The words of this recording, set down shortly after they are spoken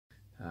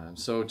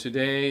So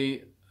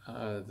today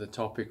the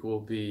topic will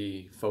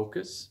be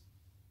focus.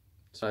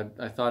 So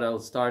I thought I'll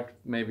start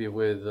maybe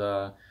with,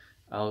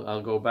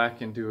 I'll go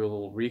back and do a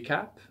little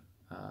recap,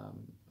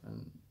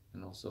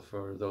 and also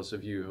for those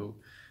of you who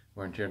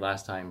weren't here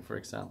last time, for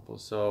example.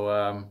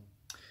 So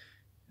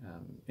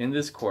in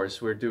this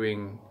course we're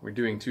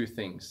doing two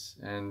things,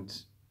 and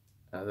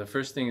the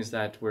first thing is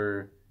that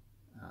we're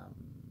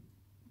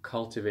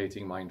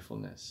cultivating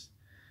mindfulness.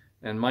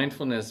 And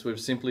mindfulness, we've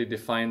simply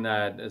defined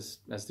that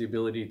as the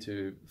ability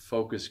to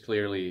focus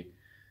clearly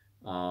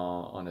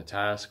on a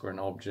task or an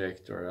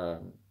object or a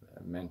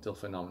mental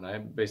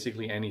phenomenon,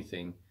 basically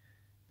anything,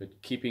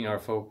 but keeping our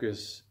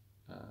focus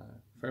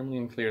firmly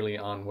and clearly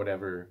on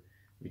whatever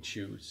we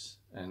choose,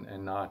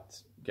 and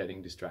not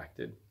getting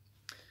distracted.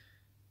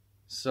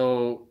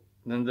 So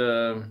then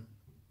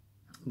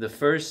the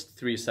first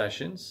three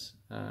sessions,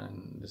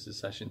 and this is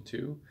session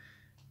 2,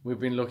 we've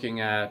been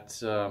looking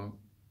at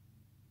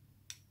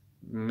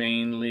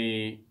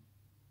mainly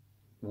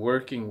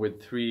working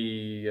with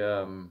 3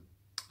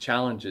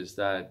 challenges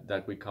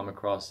that we come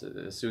across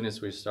as soon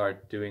as we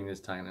start doing this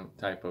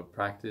type of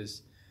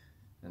practice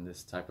and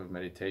this type of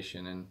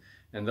meditation.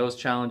 And those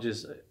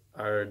challenges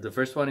are, the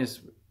first one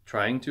is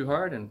trying too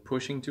hard and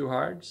pushing too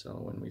hard. So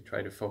when we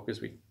try to focus,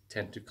 we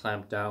tend to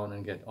clamp down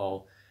and get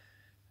all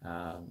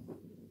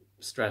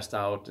stressed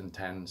out and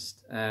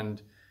tensed.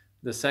 And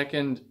the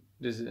second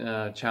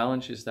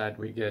challenge is that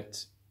we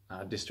get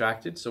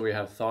distracted, so we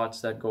have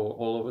thoughts that go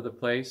all over the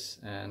place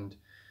and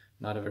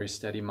not a very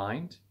steady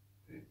mind.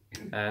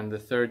 And the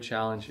third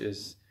challenge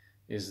is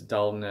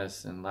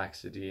dullness and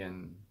laxity,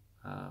 and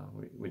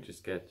we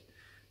just get,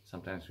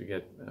 sometimes we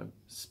get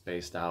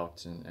spaced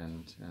out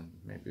and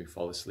maybe we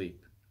fall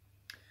asleep.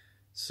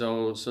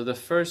 So the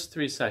first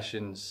 3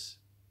 sessions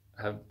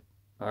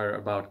are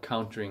about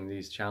countering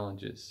these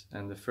challenges,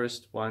 and the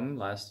first one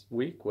last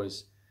week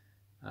was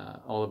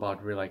all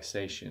about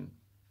relaxation.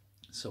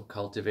 So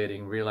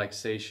cultivating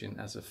relaxation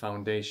as a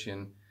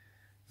foundation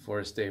for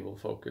a stable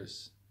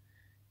focus,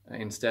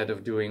 instead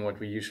of doing what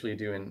we usually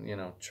do and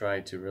try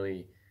to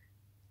really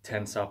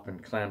tense up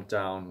and clamp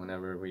down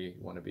whenever we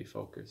want to be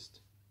focused.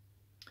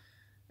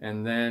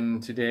 And then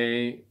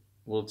today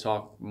we'll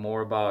talk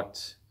more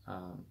about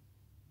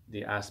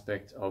the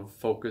aspect of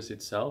focus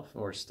itself,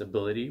 or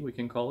stability we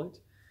can call it,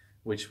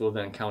 which will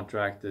then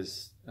counteract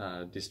this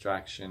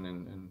distraction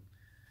and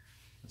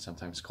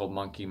sometimes called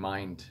monkey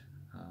mind,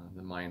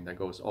 the mind that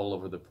goes all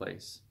over the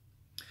place.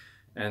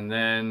 And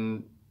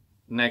then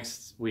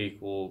next week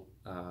we'll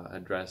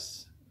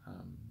address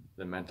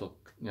the mental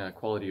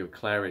quality of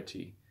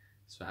clarity,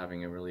 so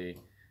having a really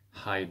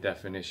high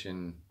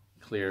definition,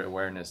 clear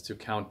awareness to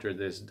counter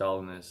this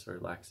dullness or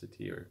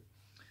laxity or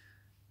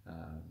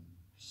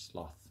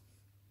sloth.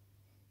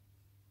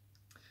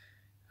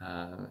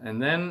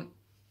 And then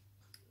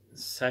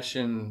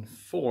session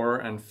 4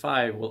 and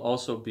 5 will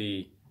also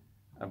be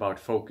about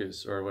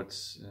focus, or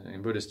what's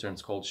in Buddhist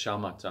terms called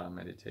shamatha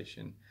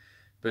meditation.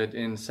 But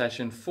in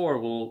session 4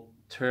 we'll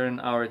turn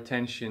our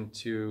attention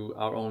to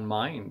our own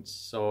minds.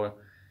 So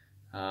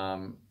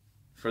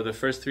for the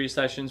first 3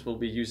 sessions we'll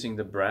be using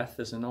the breath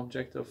as an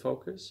object of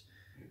focus,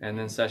 and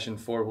then session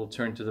 4 we'll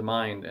turn to the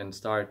mind and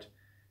start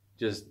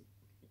just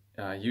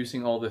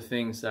using all the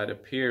things that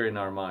appear in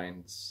our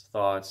minds,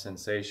 thoughts,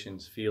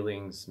 sensations,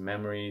 feelings,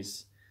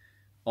 memories,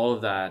 all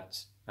of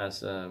that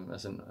as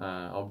an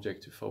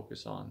object to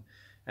focus on.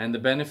 And the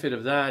benefit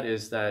of that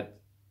is that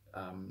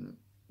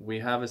we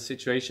have a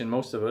situation,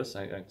 most of us,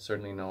 I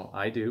certainly know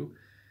I do,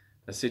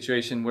 a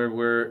situation where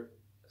we're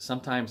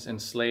sometimes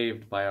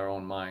enslaved by our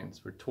own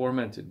minds. We're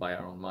tormented by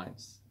our own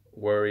minds.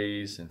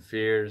 Worries and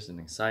fears and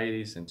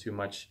anxieties and too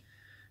much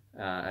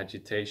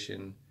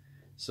agitation.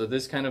 So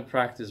this kind of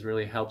practice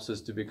really helps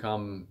us to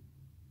become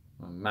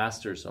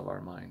masters of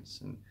our minds,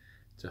 and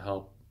to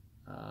help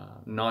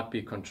not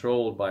be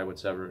controlled by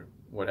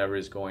whatever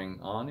is going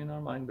on in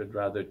our mind, but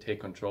rather take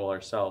control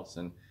ourselves,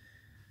 and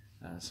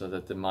so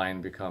that the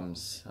mind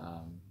becomes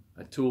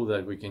a tool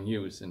that we can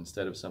use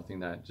instead of something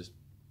that just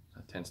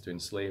tends to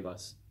enslave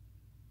us.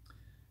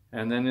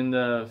 And then in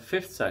the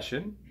 5th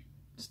session,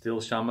 still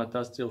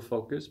shamatha, still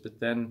focus, but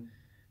then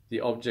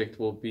the object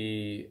will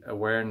be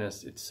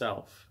awareness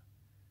itself.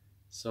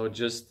 So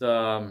just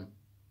the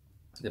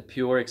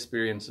pure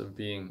experience of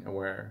being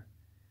aware.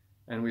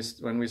 And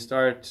when we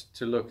start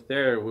to look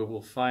there, we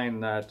will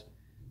find that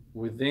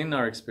within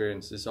our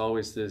experience is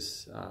always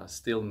this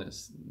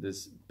stillness,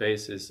 this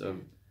basis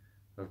of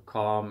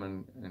calm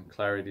and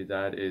clarity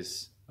that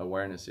is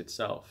awareness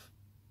itself.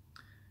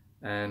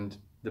 And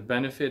the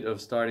benefit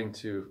of starting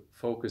to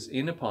focus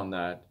in upon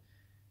that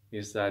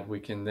is that we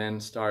can then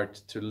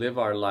start to live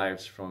our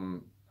lives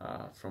from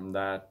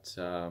that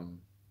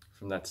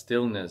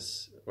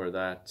stillness, or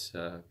that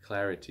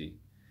clarity,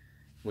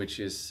 which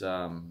is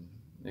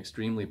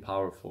extremely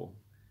powerful.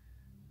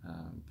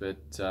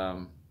 But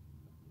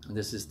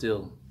this is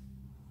still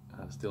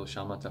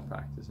shamatha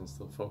practice and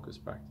still focus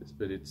practice,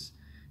 but it's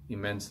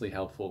immensely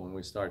helpful when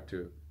we start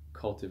to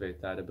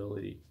cultivate that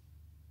ability.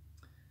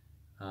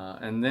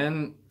 And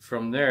then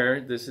from there,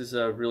 this is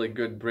a really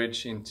good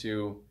bridge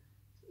into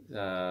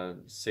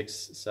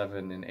 6,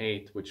 7, and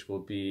 8, which will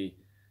be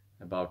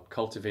about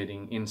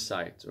cultivating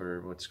insight,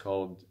 or what's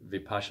called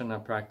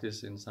vipassana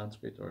practice in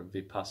Sanskrit, or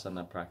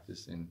vipassana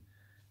practice in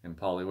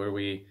Pali, where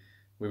we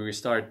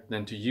start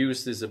then to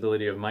use this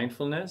ability of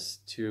mindfulness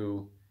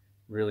to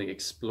really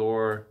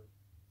explore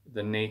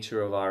the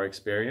nature of our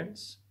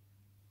experience.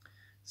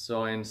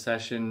 So in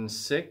session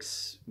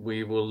 6,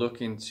 we will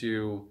look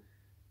into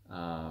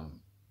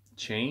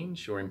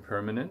change or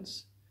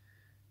impermanence.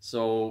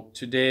 So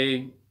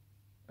today,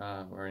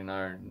 or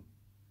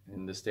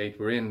in the state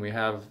we're in, we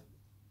have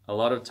a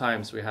lot of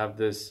times we have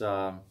this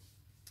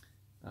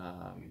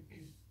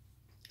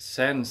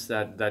sense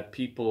that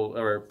people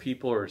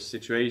or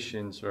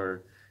situations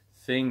or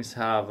things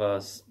have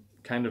a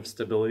kind of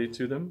stability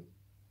to them,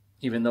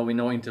 even though we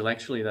know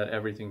intellectually that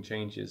everything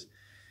changes.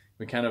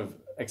 We kind of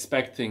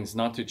expect things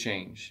not to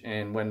change,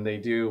 and when they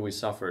do, we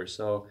suffer.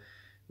 So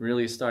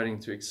really starting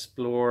to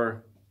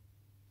explore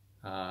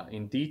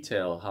in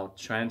detail how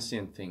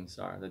transient things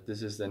are, that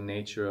this is the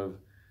nature of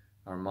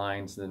our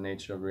minds, the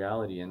nature of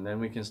reality. And then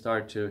we can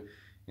start to,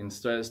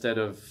 instead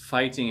of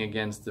fighting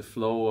against the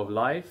flow of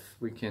life,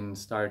 we can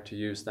start to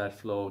use that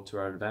flow to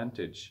our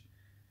advantage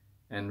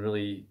and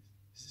really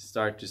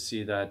start to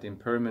see that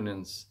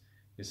impermanence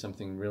is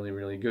something really,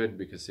 really good,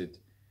 because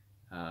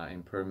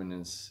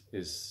impermanence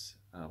is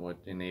what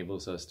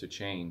enables us to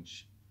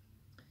change.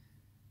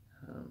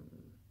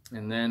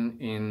 And then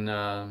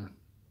in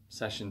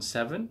session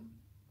 7,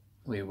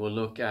 we will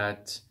look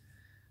at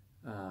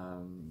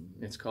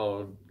it's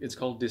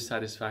called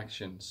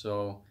dissatisfaction.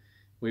 So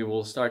we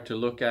will start to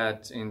look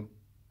at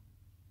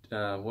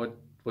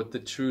what the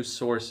true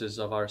sources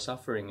of our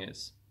suffering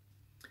is.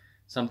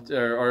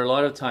 Or a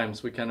lot of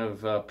times we kind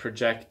of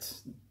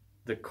project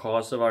the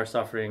cause of our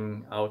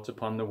suffering out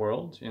upon the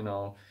world. You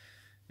know,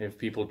 if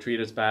people treat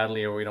us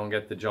badly, or we don't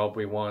get the job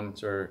we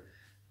want, or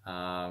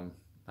I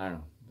don't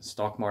know, the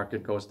stock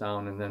market goes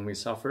down, and then we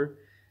suffer.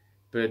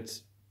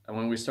 But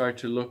when we start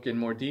to look in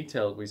more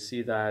detail, we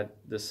see that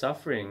the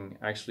suffering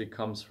actually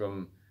comes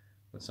from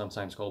what's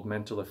sometimes called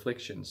mental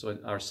affliction. So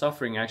our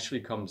suffering actually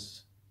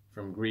comes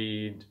from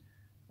greed,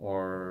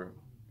 or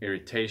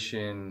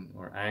irritation,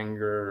 or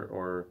anger,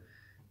 or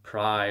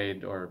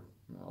pride, or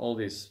all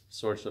these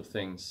sorts of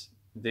things.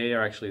 They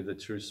are actually the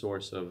true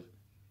source of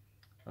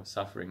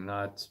suffering,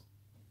 not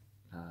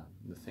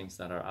the things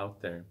that are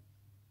out there.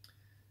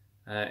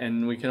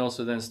 And we can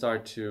also then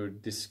start to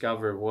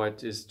discover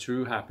what is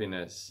true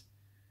happiness,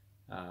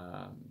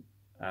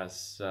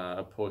 as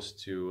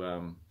opposed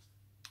to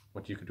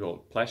what you could call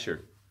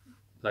pleasure.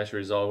 Pleasure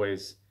is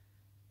always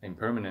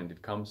impermanent,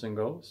 it comes and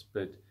goes,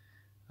 but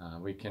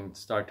we can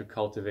start to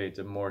cultivate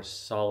a more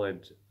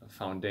solid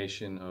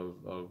foundation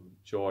of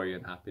joy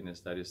and happiness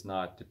that is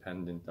not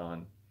dependent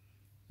on,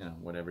 you know,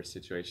 whatever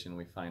situation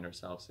we find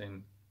ourselves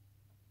in.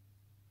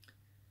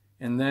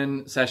 And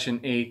then session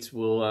 8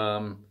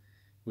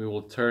 we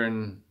will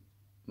turn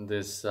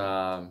this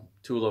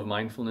tool of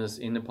mindfulness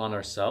in upon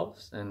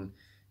ourselves, and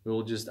we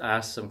will just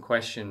ask some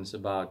questions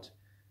about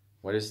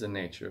what is the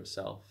nature of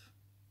self.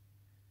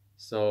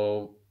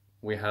 So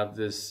we have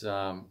this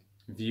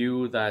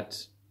view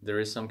that there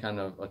is some kind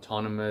of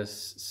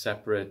autonomous,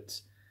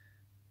 separate,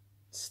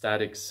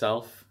 static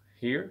self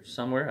here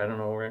somewhere. I don't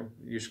know where.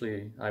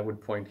 Usually I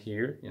would point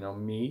here, you know,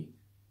 me,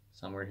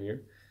 somewhere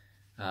here.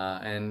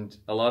 And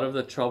a lot of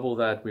the trouble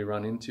that we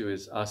run into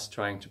is us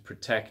trying to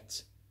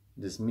protect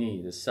this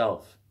me, this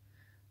self.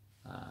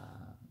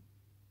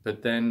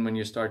 But then when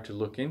you start to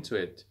look into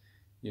it,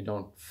 you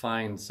don't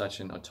find such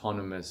an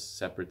autonomous,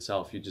 separate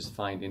self. You just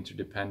find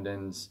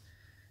interdependence,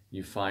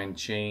 you find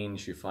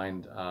change, you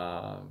find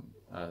a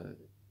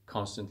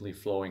constantly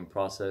flowing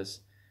process.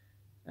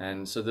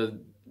 And so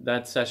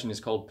that session is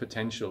called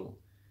potential,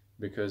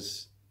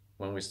 because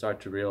when we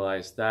start to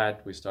realize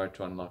that, we start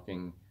to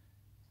unlocking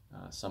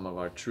some of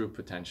our true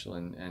potential,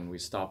 and we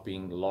stop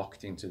being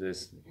locked into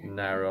this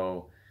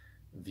narrow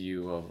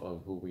view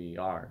of who we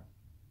are.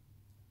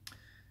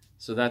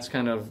 So that's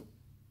kind of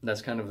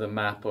the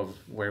map of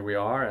where we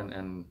are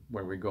and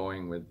where we're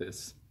going with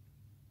this.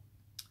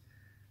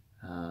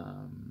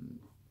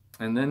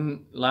 And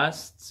then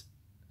last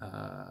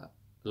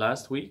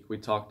week we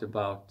talked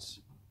about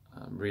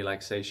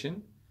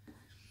relaxation,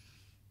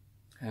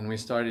 and we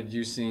started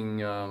using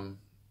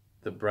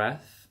the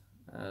breath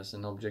as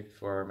an object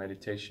for our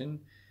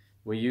meditation.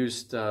 We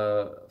used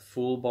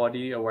full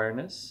body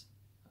awareness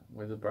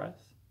with the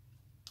breath,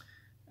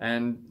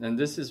 and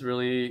this is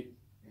really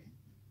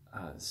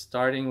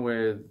starting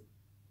with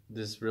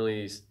this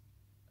really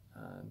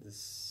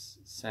this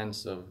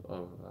sense of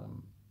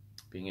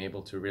being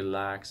able to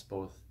relax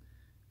both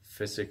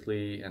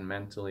physically and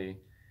mentally.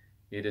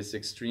 It is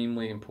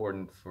extremely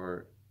important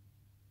for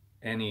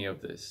any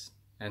of this,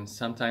 and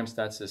sometimes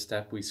that's a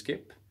step we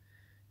skip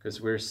because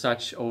we're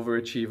such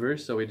overachievers,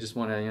 so we just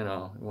want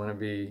to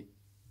be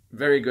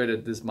very good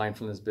at this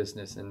mindfulness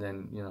business, and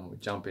then we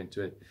jump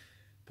into it.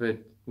 But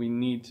we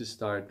need to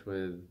start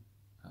with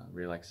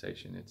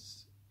relaxation.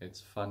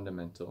 It's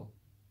fundamental.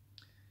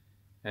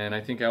 And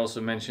I think I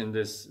also mentioned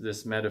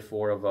this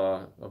metaphor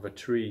of a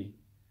tree.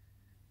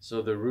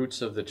 So the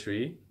roots of the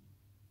tree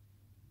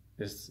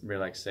is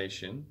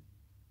relaxation,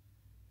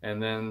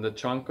 and then the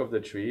trunk of the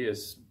tree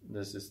is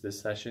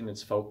this session,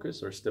 it's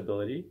focus or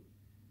stability,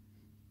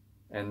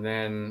 and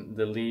then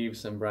the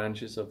leaves and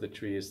branches of the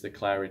tree is the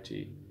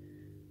clarity.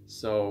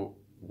 So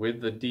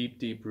with the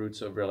deep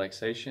roots of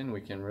relaxation,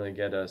 we can really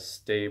get a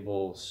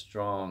stable,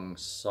 strong,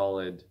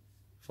 solid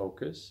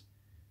focus,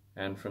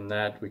 and from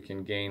that we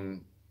can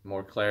gain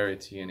more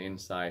clarity and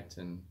insight,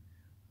 and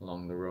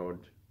along the road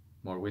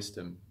more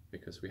wisdom,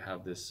 because we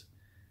have this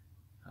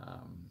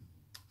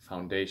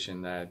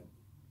foundation that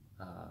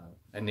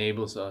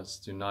enables us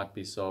to not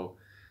be so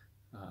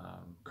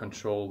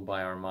controlled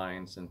by our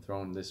minds and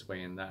thrown this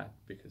way and that,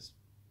 because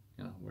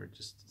we're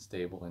just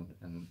stable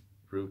and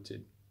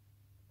rooted.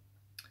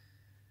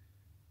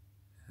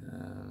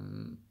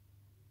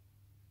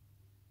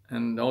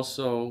 And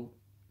also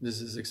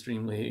this is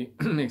extremely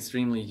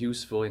extremely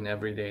useful in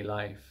everyday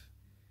life.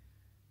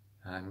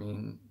 I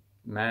mean,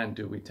 man,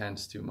 do we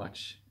tense too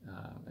much,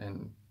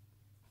 and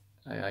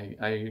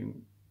I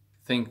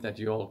think that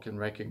you all can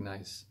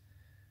recognize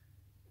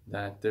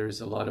that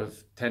there's a lot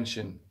of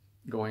tension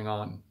going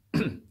on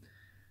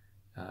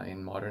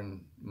in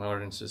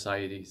modern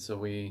society. So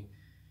we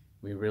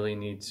really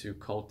need to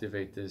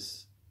cultivate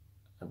this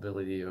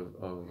ability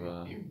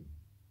of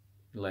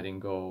letting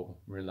go,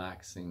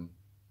 relaxing,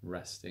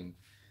 resting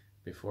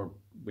before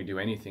we do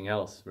anything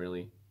else,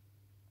 really.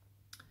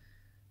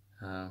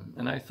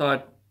 And I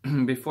thought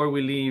before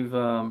we leave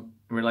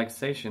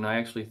relaxation, I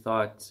actually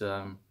thought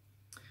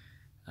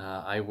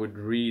I would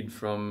read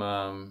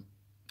from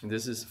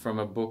this is from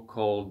a book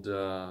called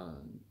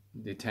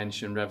The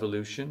Attention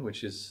Revolution,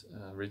 which is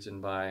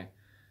written by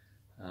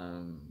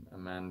a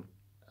man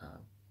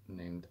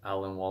named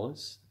Alan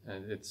Wallace.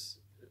 It's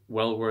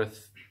well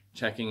worth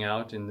checking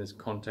out in this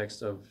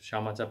context of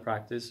shamatha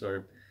practice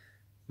or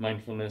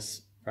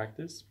mindfulness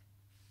practice.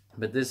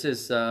 But this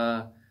is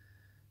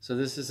so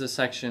this is a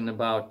section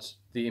about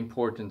the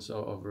importance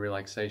of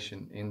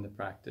relaxation in the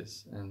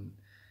practice, and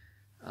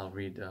I'll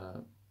read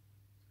a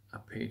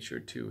page or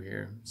two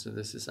here. So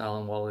this is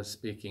Alan Wallace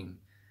speaking,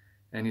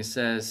 and he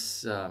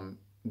says,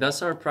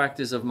 thus our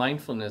practice of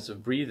mindfulness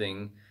of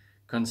breathing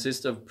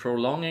consists of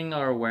prolonging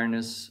our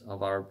awareness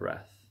of our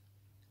breath.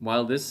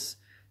 While this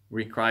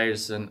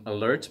requires an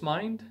alert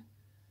mind,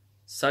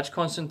 such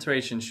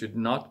concentration should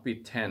not be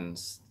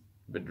tense,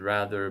 but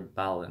rather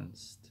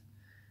balanced.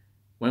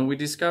 When we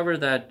discover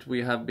that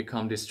we have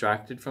become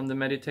distracted from the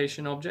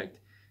meditation object,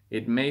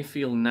 it may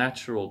feel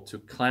natural to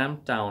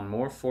clamp down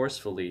more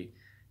forcefully,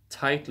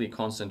 tightly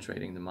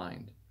concentrating the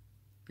mind.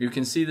 You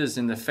can see this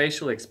in the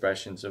facial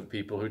expressions of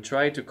people who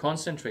try to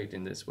concentrate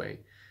in this way.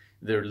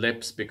 Their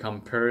lips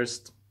become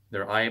pursed,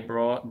 their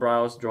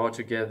eyebrows draw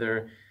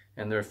together,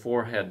 and their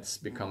foreheads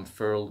become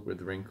furrowed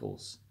with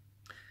wrinkles.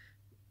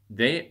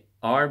 They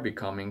are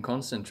becoming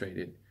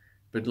concentrated,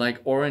 but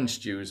like orange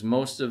juice,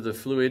 most of the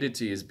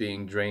fluidity is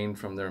being drained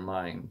from their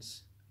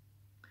minds.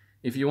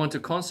 If you want to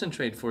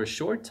concentrate for a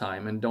short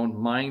time and don't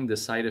mind the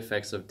side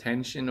effects of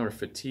tension or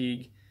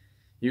fatigue,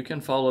 you can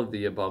follow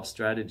the above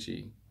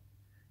strategy.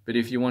 But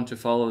if you want to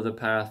follow the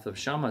path of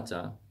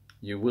shamatha,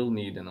 you will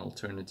need an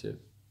alternative.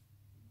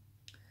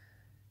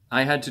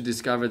 I had to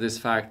discover this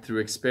fact through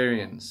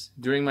experience.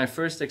 During my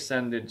first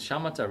extended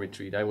shamatha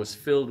retreat, I was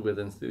filled with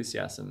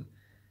enthusiasm.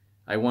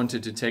 I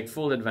wanted to take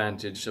full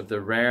advantage of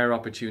the rare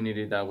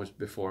opportunity that was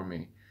before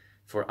me,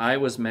 for I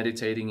was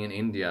meditating in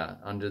India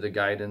under the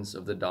guidance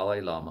of the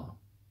Dalai Lama.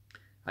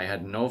 I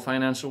had no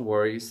financial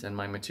worries, and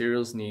my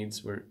material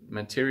needs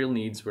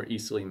were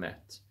easily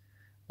met.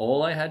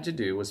 All I had to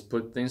do was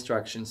put the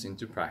instructions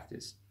into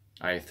practice.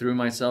 I threw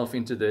myself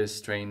into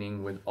this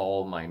training with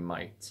all my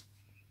might.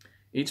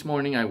 Each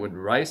morning I would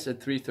rise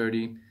at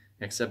 3:30,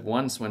 except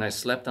once when I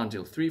slept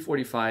until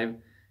 3:45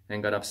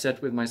 and got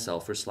upset with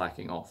myself for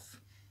slacking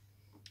off.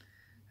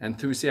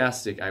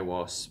 Enthusiastic I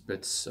was,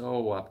 but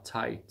so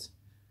uptight.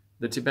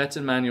 The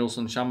Tibetan manuals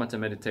on shamatha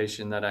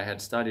meditation that I had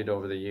studied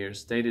over the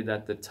years stated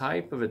that the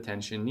type of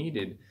attention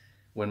needed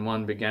when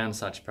one began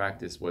such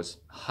practice was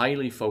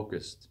highly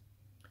focused.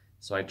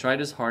 So I tried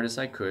as hard as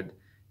I could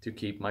to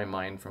keep my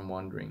mind from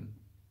wandering.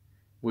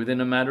 Within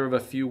a matter of a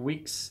few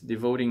weeks,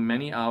 devoting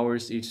many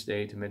hours each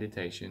day to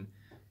meditation,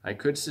 I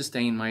could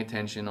sustain my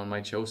attention on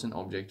my chosen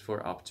object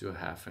for up to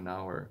half an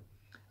hour.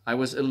 I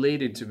was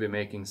elated to be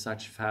making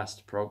such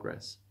fast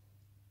progress.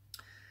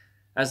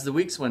 As the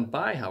weeks went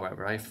by,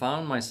 however, I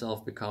found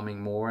myself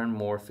becoming more and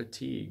more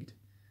fatigued.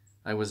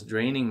 I was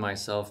draining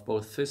myself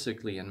both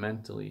physically and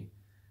mentally.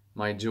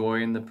 My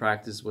joy in the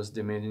practice was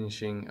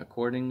diminishing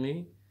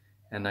accordingly,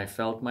 and I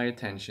felt my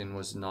attention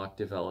was not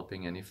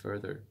developing any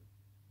further.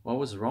 What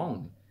was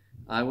wrong?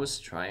 I was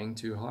trying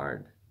too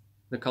hard.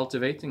 The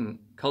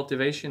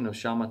cultivation of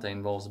shamatha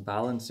involves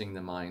balancing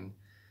the mind,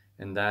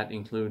 and that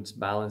includes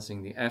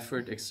balancing the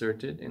effort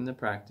exerted in the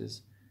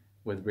practice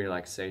with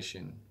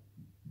relaxation.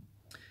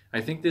 I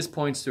think this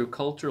points to a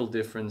cultural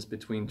difference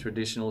between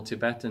traditional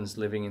Tibetans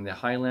living in the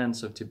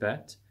highlands of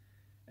Tibet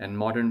and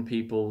modern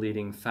people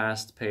leading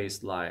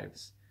fast-paced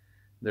lives.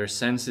 Their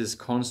senses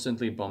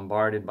constantly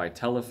bombarded by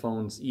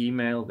telephones,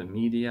 email, the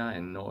media,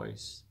 and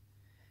noise.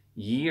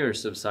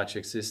 Years of such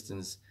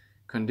existence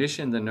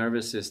conditioned the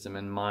nervous system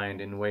and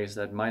mind in ways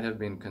that might have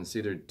been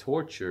considered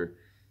torture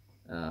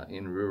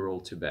in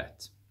rural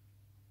Tibet.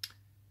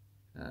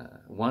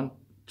 One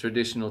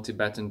traditional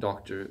Tibetan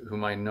doctor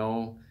whom I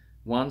know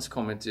once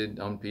commented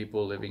on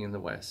people living in the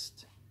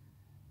West.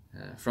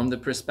 From the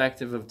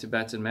perspective of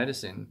Tibetan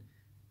medicine,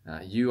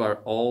 you are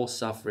all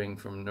suffering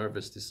from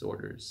nervous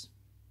disorders.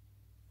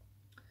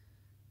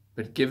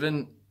 But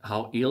given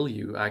how ill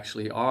you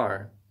actually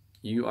are,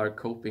 you are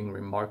coping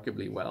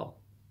remarkably well.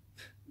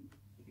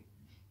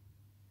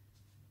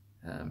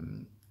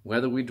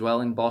 Whether we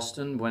dwell in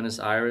Boston, Buenos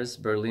Aires,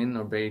 Berlin,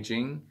 or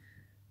Beijing,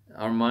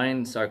 our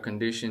minds are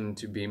conditioned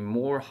to be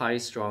more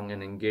high-strung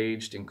and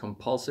engaged in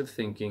compulsive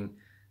thinking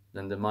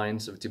than the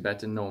minds of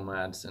Tibetan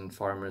nomads and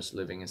farmers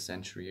living a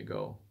century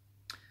ago.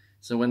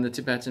 So when the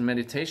Tibetan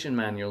meditation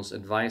manuals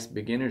advise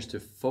beginners to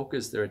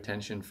focus their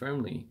attention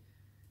firmly,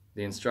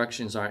 the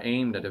instructions are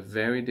aimed at a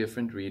very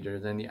different reader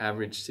than the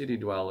average city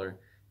dweller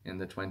in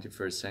the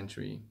 21st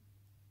century.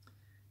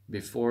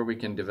 Before we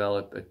can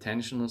develop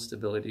attentional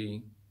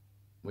stability,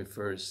 we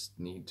first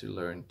need to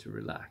learn to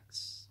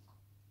relax.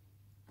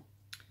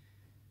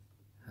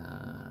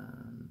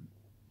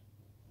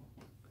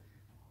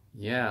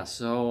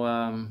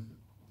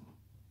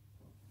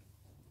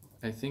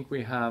 I think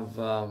we have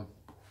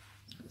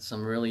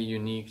some really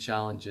unique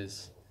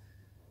challenges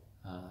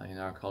in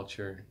our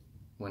culture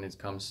when it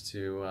comes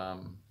to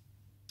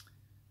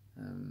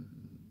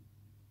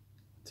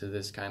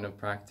this kind of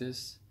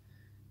practice.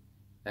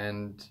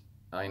 And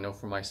I know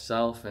for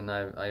myself, and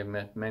I've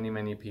met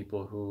many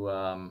people who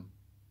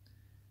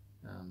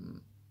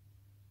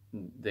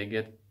they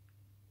get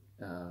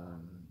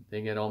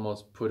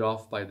almost put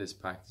off by this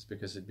practice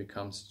because it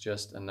becomes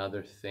just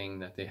another thing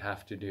that they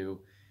have to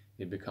do.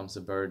 It becomes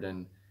a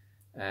burden,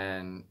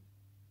 and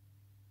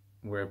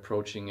we're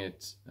approaching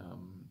it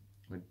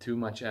with too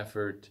much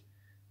effort,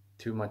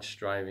 too much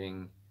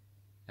striving,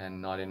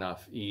 and not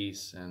enough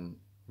ease and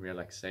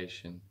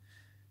relaxation.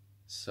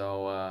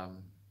 So I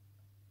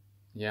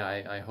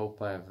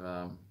hope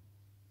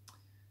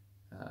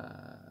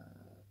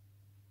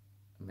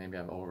maybe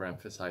I've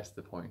overemphasized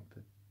the point,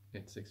 but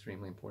it's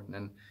extremely important.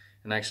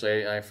 And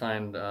actually I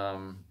find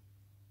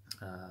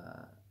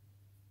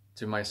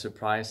to my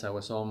surprise, I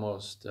was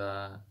almost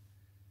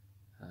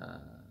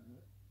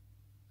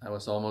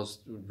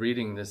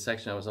reading this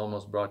section. I was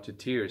almost brought to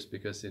tears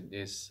because it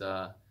is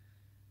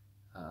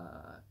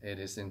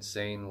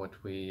insane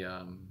what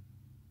we're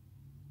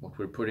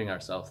putting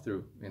ourselves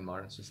through in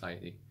modern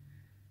society,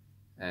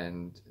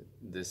 and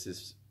this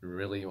is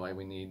really why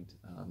we need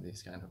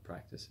these kind of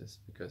practices,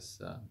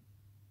 because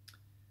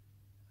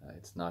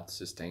it's not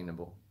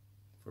sustainable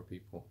for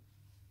people.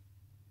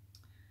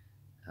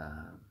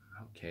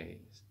 Okay.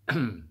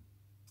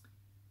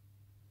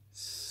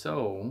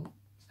 So,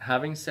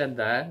 having said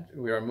that,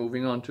 we are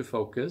moving on to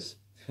focus.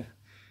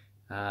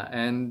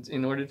 And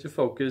in order to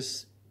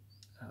focus,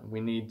 we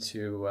need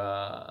to,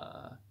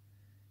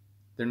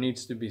 there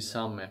needs to be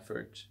some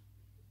effort.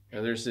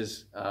 There's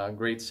this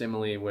great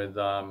simile with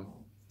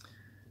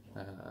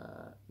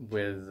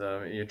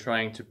you're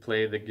trying to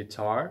play the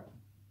guitar.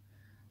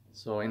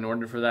 So in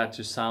order for that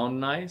to sound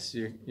nice,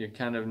 you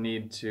kind of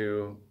need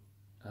to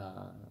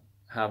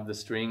have the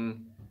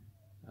string,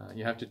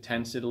 you have to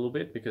tense it a little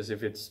bit, because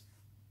if it's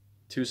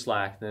too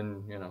slack,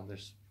 then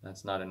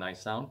that's not a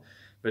nice sound.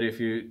 But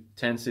if you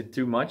tense it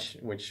too much,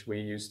 which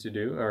we used to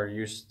do, or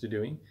used to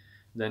doing,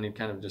 then it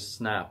kind of just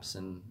snaps,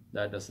 and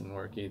that doesn't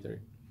work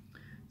either.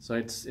 So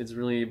it's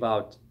really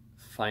about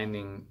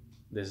finding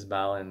this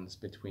balance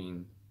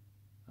between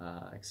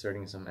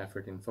exerting some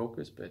effort in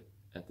focus, but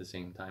at the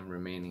same time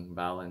remaining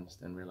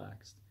balanced and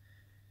relaxed.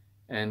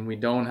 And we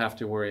don't have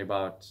to worry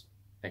about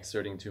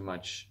exerting too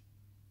much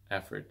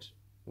effort.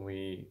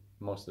 We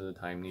most of the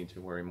time need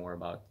to worry more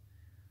about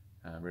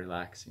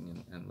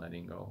relaxing and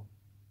letting go.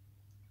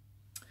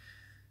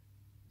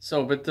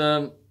 So, but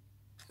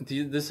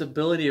this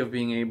ability of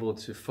being able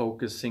to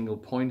focus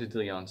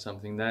single-pointedly on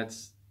something,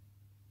 that's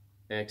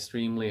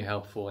extremely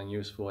helpful and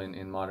useful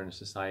in modern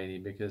society,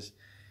 because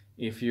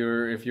if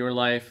your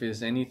life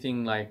is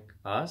anything like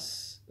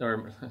us,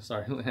 or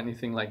sorry,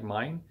 anything like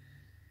mine,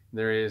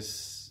 there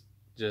is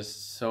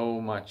just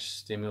so much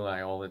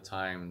stimuli all the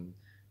time.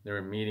 There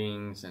are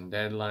meetings and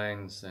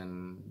deadlines,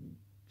 and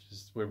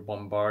just we're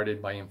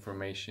bombarded by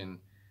information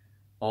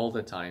all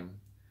the time,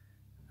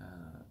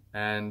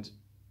 and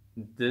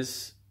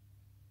this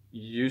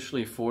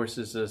usually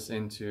forces us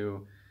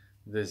into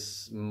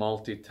this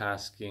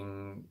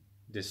multitasking,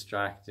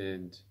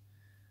 distracted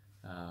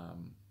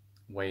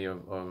way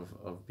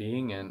of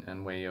being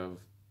and way of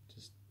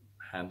just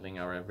handling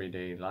our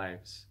everyday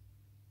lives.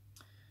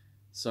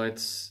 So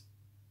this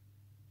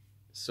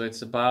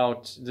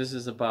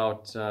is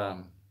about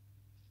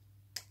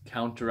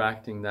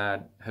counteracting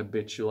that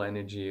habitual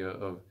energy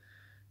of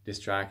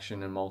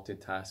distraction and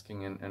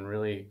multitasking, and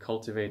really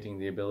cultivating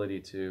the ability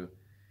to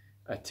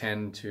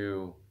attend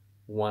to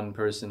one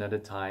person at a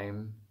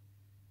time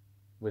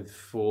with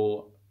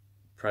full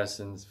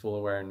presence, full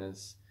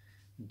awareness,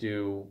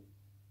 do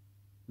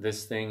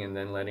this thing and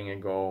then letting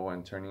it go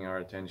and turning our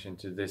attention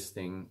to this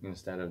thing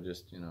instead of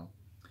just,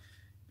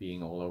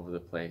 being all over the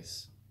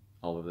place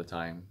all of the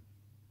time.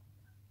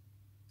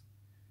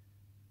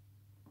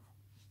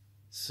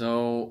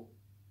 So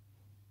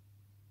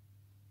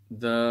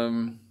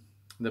the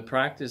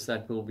practice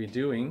that we'll be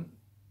doing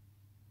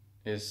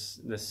is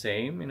the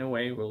same in a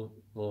way.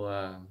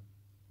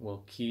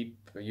 We'll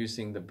keep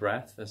using the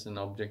breath as an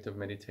object of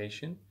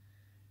meditation.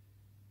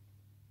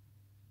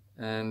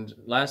 And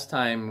last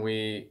time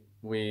we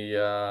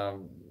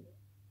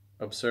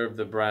observed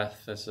the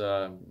breath as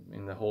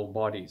in the whole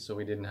body, so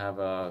we didn't have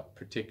a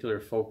particular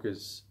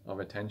focus of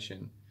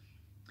attention.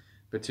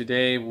 But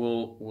today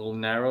we'll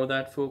narrow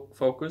that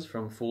focus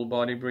from full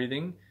body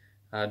breathing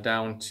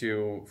down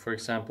to, for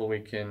example, we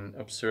can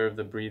observe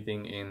the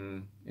breathing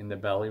in the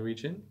belly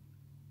region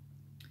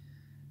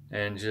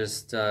and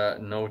just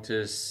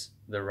notice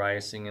the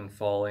rising and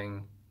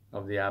falling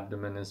of the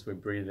abdomen as we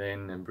breathe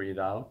in and breathe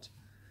out.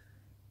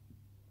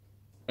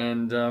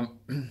 And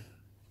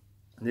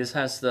this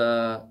has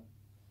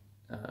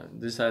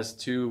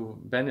two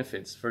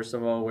benefits. First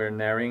of all, we're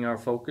narrowing our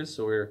focus,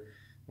 so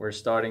we're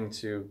starting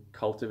to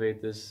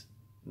cultivate this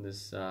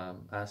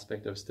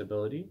aspect of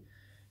stability,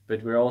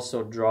 but we're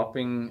also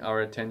dropping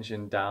our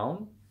attention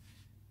down,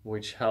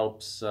 which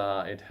helps.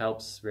 It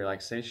helps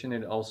relaxation.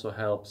 It also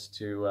helps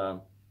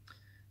to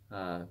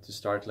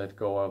start let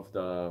go of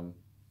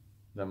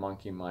the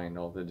monkey mind,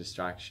 all the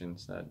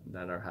distractions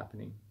that are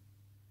happening.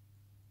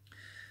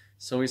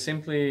 So we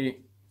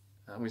simply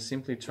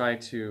try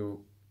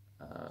to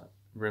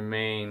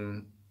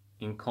remain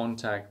in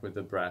contact with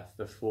the breath,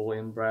 the full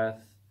in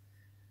breath,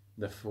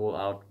 the full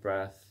out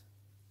breath,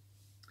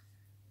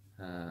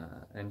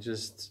 and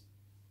just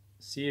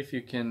see if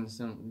you can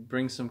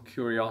bring some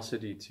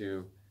curiosity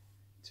to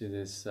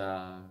this.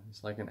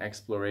 It's like an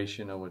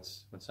exploration of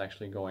what's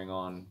actually going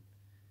on.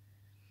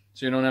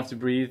 So you don't have to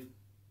breathe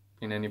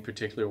in any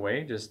particular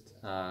way, just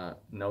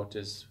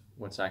notice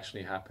what's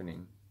actually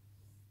happening.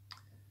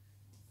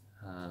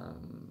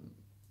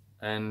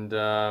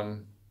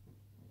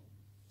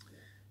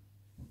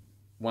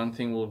 One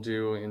thing we'll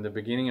do in the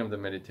beginning of the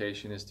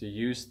meditation is to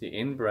use the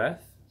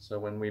in-breath. So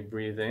when we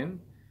breathe in,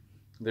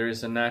 there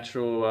is a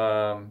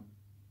natural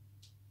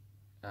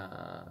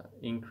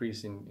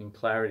increase in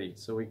clarity.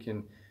 So we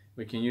can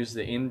use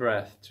the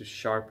in-breath to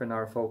sharpen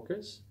our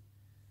focus,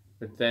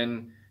 but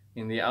then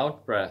in the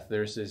out-breath,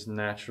 there's this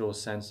natural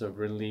sense of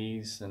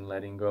release and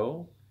letting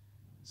go.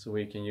 So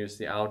we can use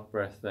the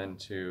out-breath then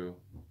to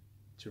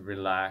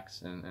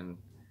relax and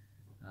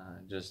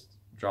just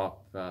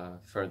drop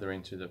further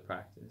into the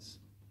practice.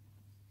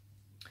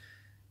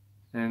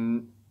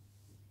 And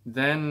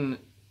then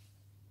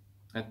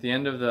at the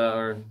end of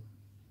or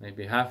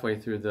maybe halfway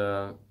through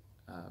the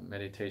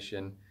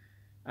meditation,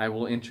 I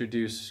will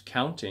introduce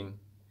counting.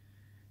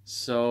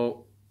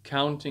 So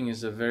counting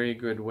is a very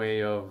good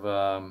way of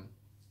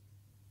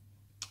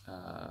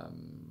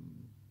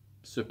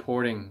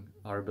supporting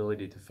our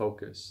ability to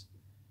focus.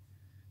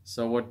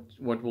 So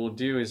what we'll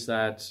do is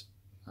that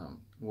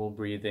we'll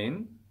breathe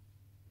in,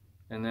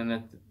 and then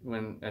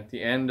at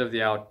the end of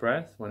the out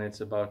breath, when it's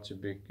about to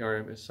be,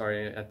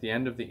 at the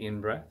end of the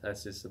in breath,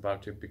 as it's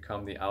about to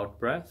become the out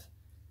breath,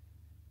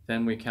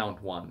 then we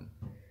count 1,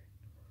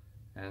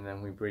 and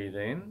then we breathe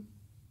in,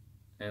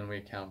 and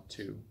we count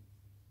 2.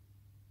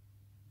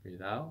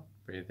 Breathe out,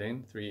 breathe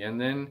in, 3, and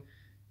then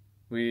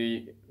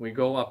we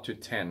go up to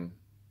 10.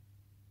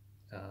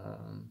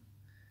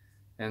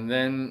 And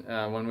then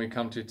when we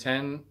come to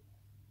 10,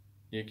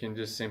 you can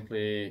just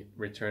simply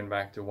return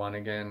back to 1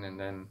 again, and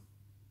then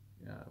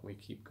we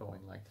keep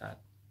going like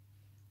that.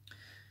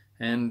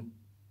 And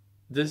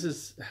this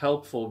is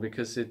helpful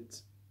because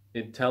it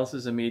tells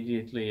us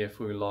immediately if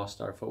we lost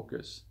our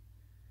focus.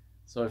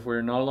 So if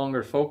we're no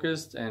longer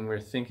focused and we're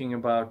thinking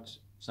about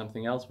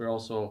something else, we're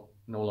also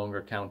no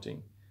longer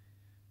counting.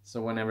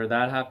 So whenever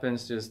that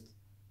happens, just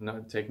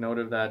take note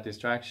of that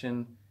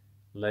distraction,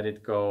 let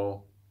it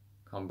go,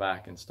 come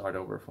back and start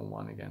over from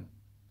 1 again.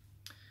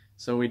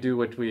 So we do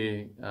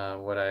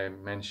what I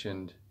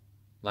mentioned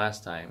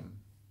last time.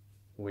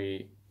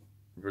 We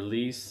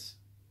release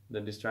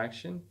the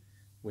distraction,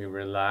 we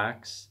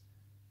relax,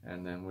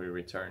 and then we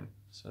return.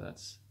 So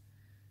that's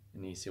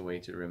an easy way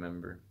to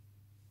remember.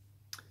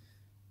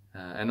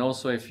 And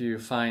also if you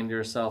find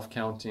yourself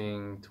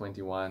counting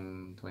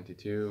 21,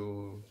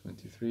 22,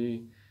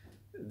 23,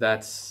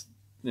 that's,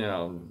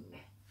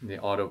 the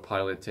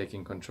autopilot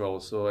taking control.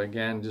 So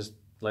again, just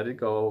let it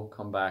go,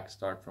 come back,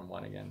 start from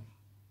 1 again.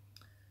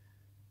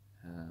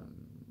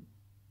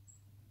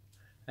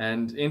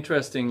 And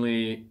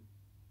interestingly,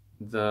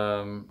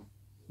 the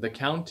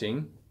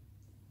counting,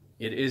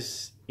 it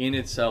is in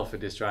itself a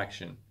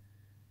distraction.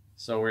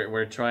 So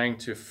we're trying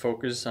to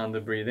focus on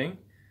the breathing,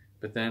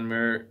 but then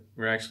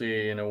we're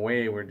actually, in a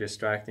way, we're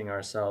distracting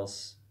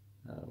ourselves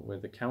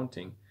with the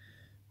counting.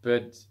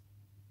 But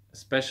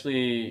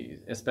especially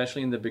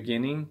in the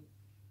beginning,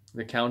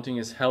 the counting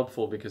is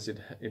helpful because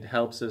it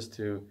helps us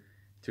to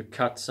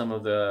cut some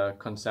of the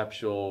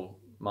conceptual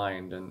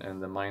mind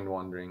and the mind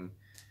wandering.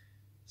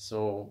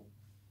 So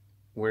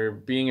we're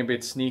being a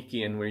bit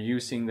sneaky and we're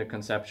using the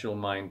conceptual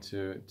mind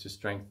to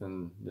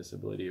strengthen this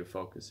ability of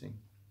focusing.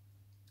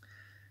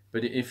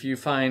 But if you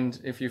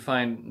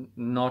find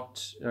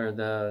not, or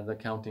the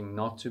counting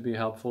not to be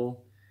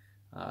helpful,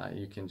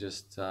 you can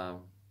just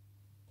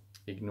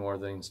ignore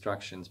the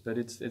instructions. But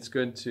it's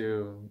good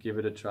to give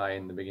it a try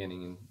in the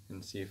beginning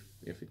and see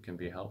if it can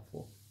be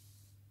helpful.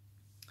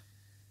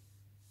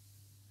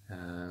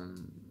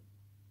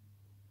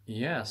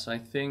 Yes, I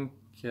think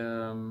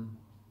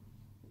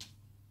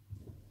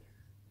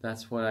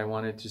that's what I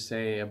wanted to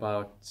say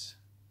about,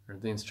 or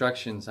the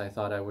instructions I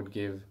thought I would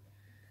give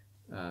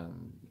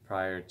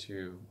prior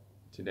to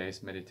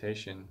today's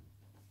meditation.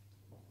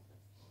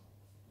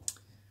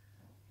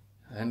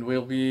 And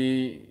we'll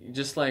be,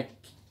 just like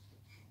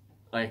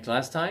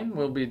last time,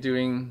 we'll be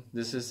doing,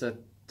 this is a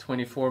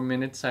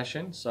 24-minute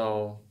session,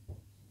 so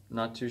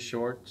not too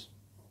short,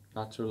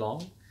 not too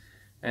long.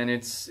 And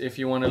it's, if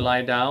you want to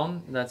lie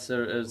down, it's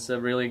a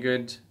really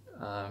good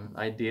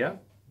idea.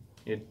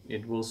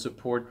 It will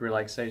support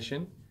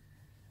relaxation.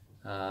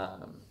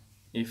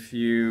 If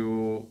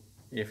you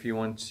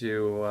want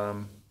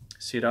to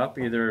sit up,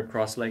 either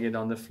cross-legged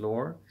on the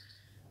floor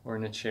or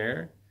in a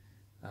chair,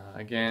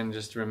 again,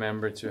 just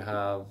remember to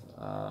have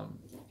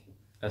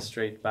a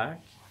straight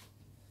back.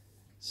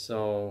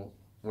 So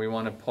we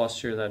want a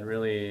posture that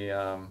really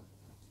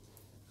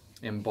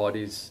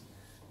embodies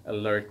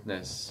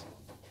alertness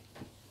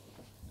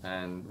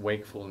and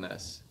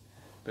wakefulness,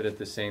 but at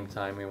the same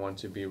time we want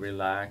to be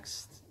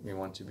relaxed, we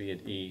want to be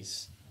at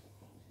ease.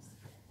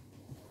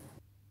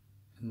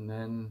 And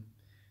then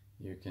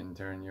you can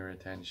turn your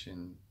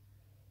attention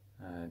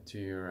to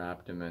your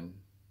abdomen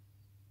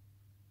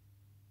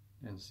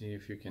and see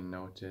if you can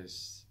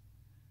notice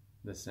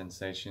the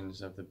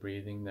sensations of the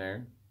breathing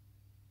there.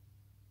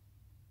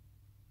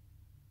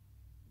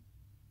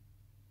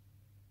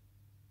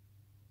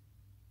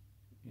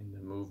 In the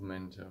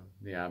movement of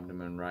the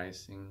abdomen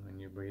rising when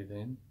you breathe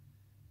in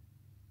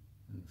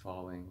and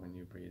falling when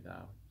you breathe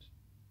out.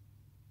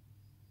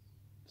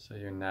 So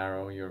you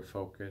narrow your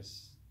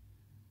focus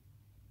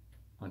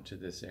onto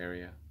this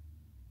area.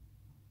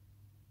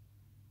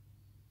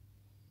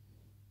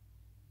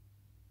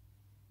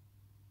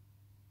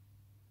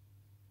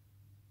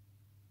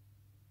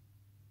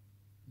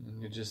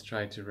 And you just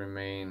try to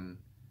remain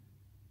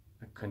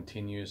a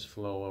continuous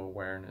flow of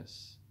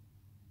awareness.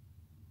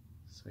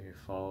 So you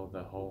follow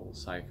the whole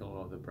cycle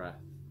of the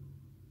breath.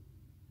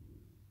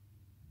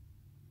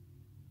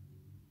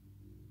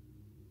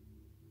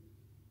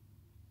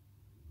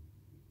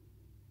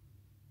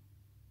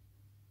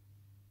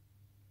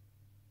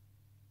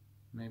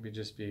 Maybe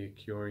just be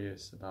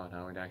curious about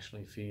how it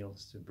actually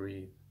feels to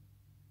breathe.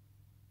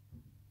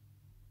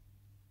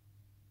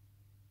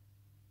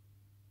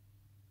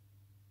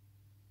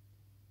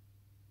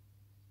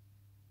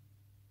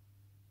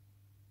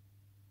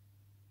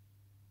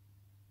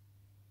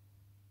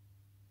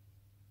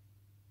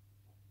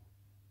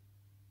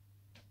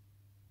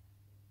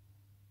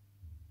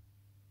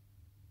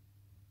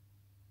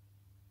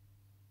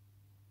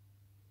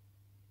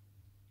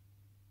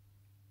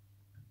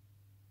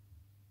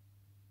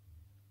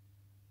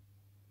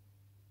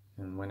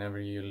 And whenever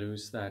you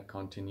lose that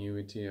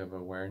continuity of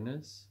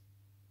awareness,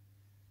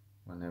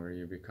 whenever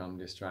you become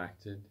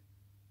distracted,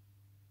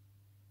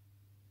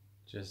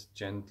 just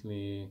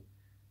gently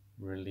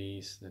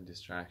release the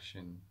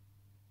distraction.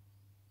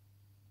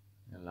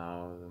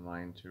 Allow the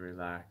mind to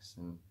relax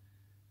and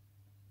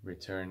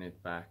return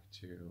it back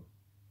to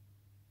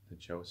the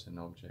chosen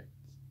object,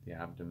 the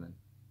abdomen.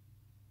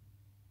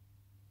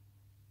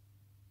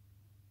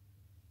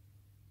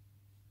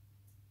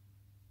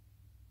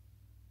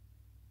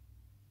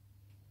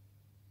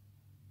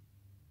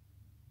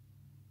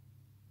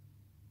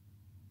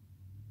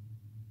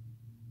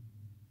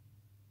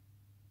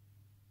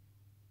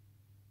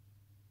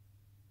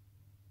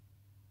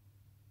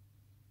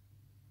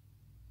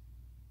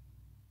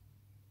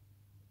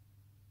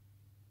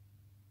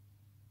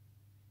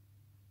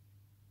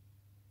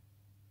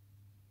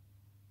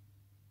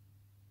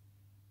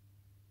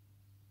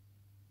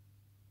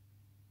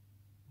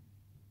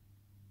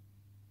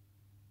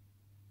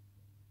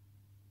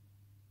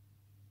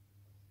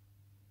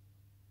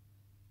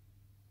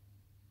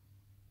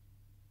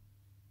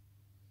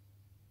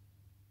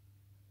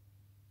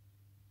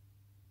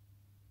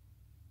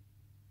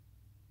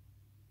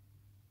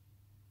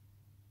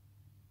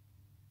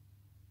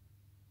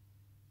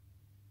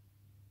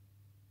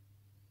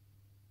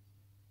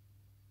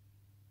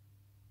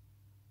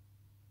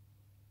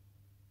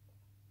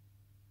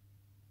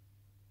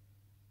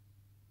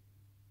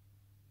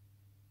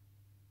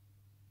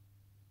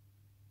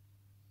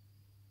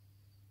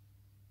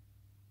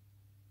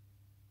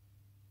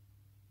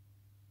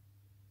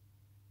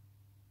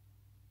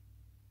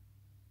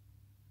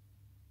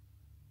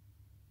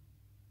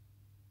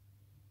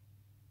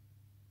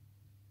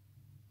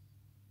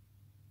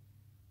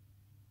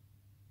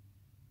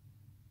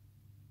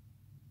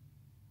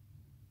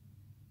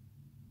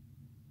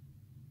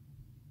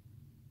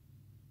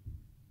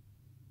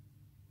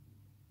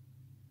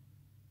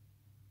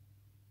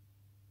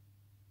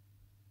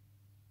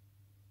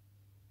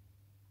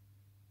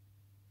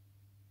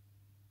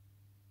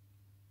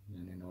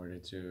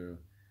 order to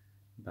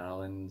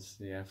balance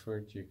the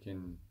effort, you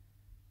can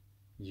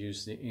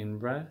use the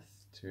in-breath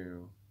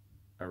to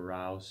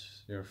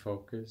arouse your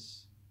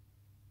focus,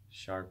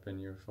 sharpen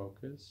your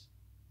focus,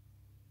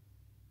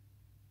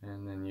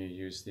 and then you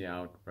use the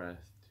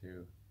out-breath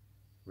to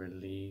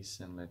release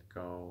and let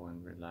go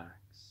and relax.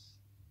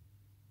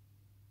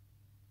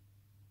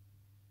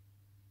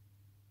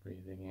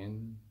 Breathing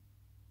in,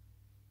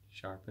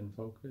 sharpen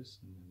focus,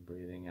 and then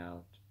breathing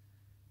out,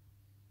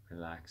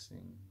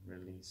 relaxing,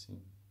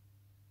 releasing.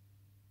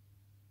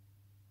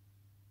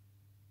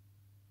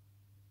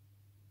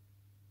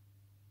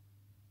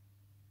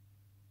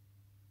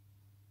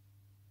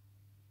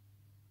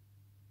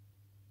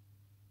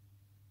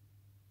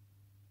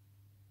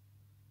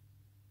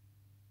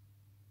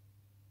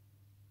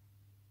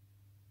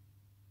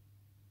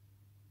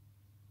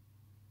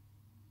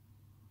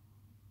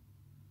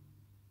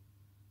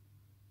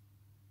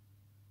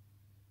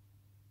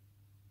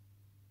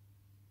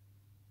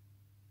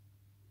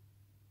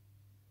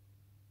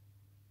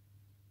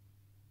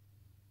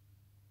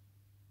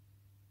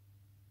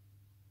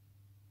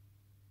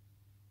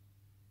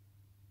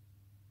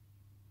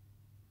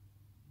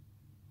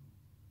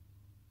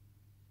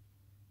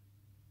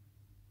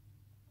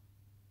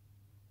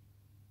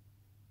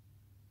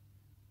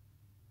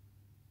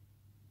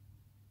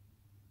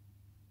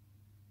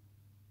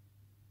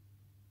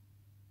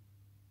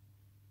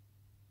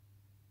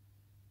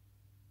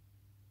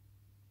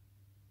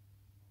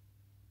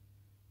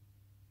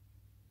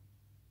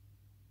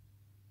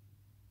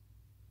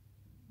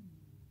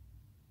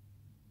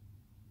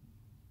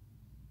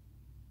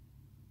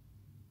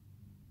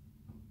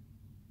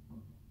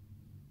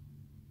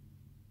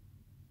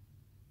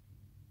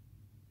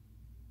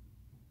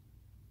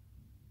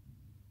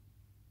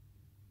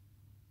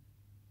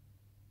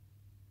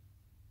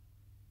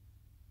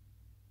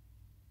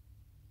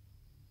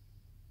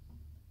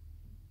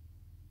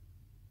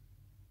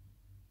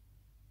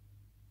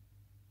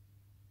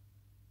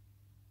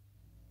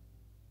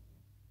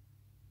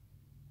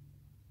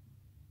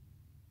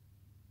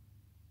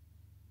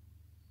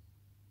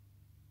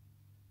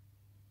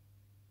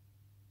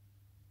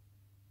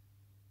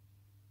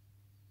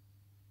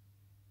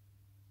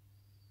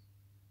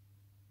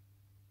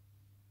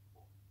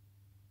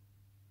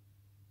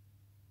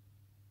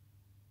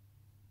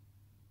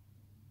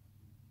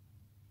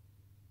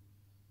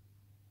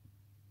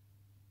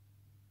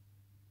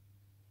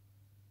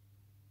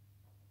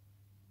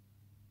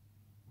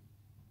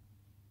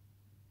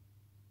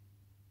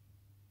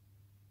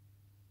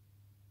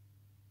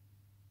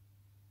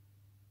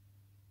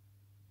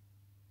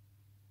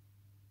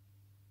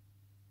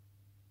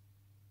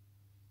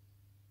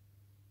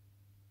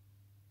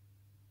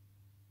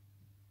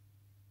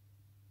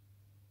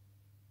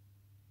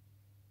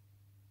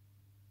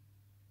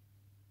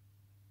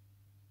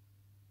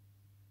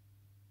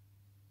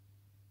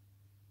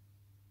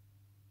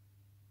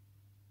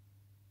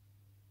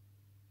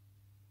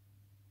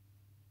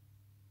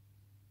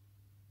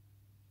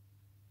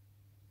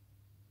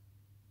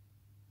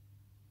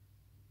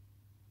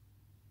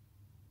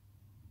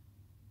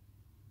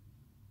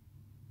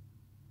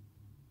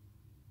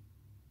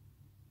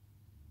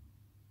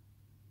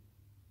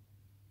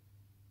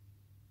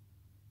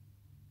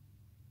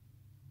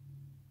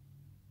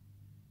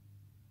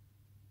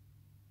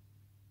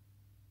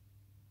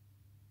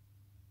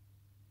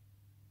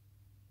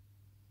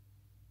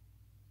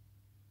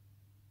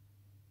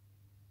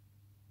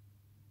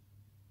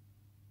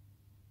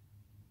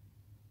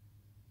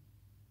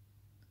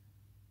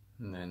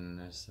 And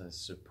then as a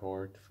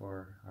support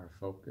for our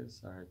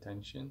focus, our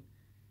attention,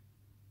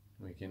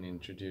 we can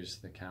introduce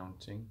the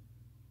counting.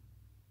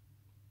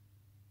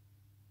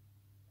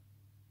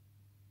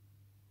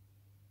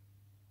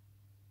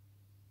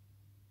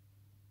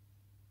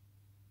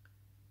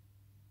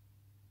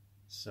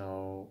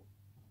 So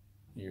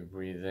you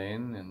breathe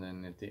in, and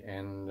then at the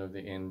end of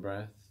the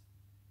in-breath,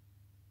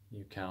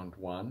 you count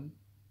 1.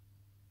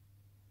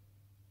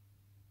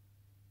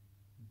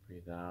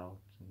 Breathe out,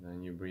 and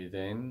then you breathe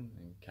in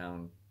and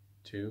count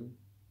 2.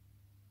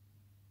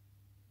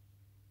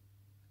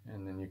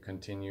 And then you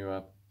continue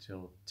up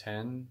till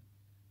 10.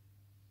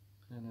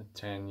 And at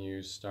 10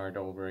 you start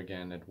over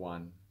again at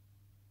 1.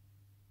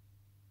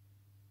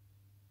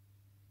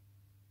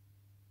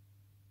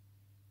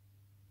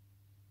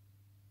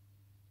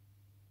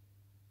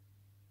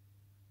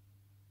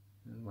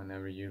 And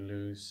whenever you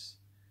lose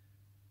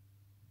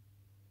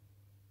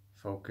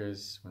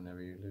focus,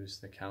 whenever you lose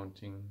the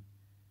counting,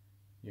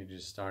 you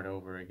just start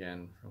over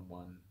again from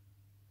 1.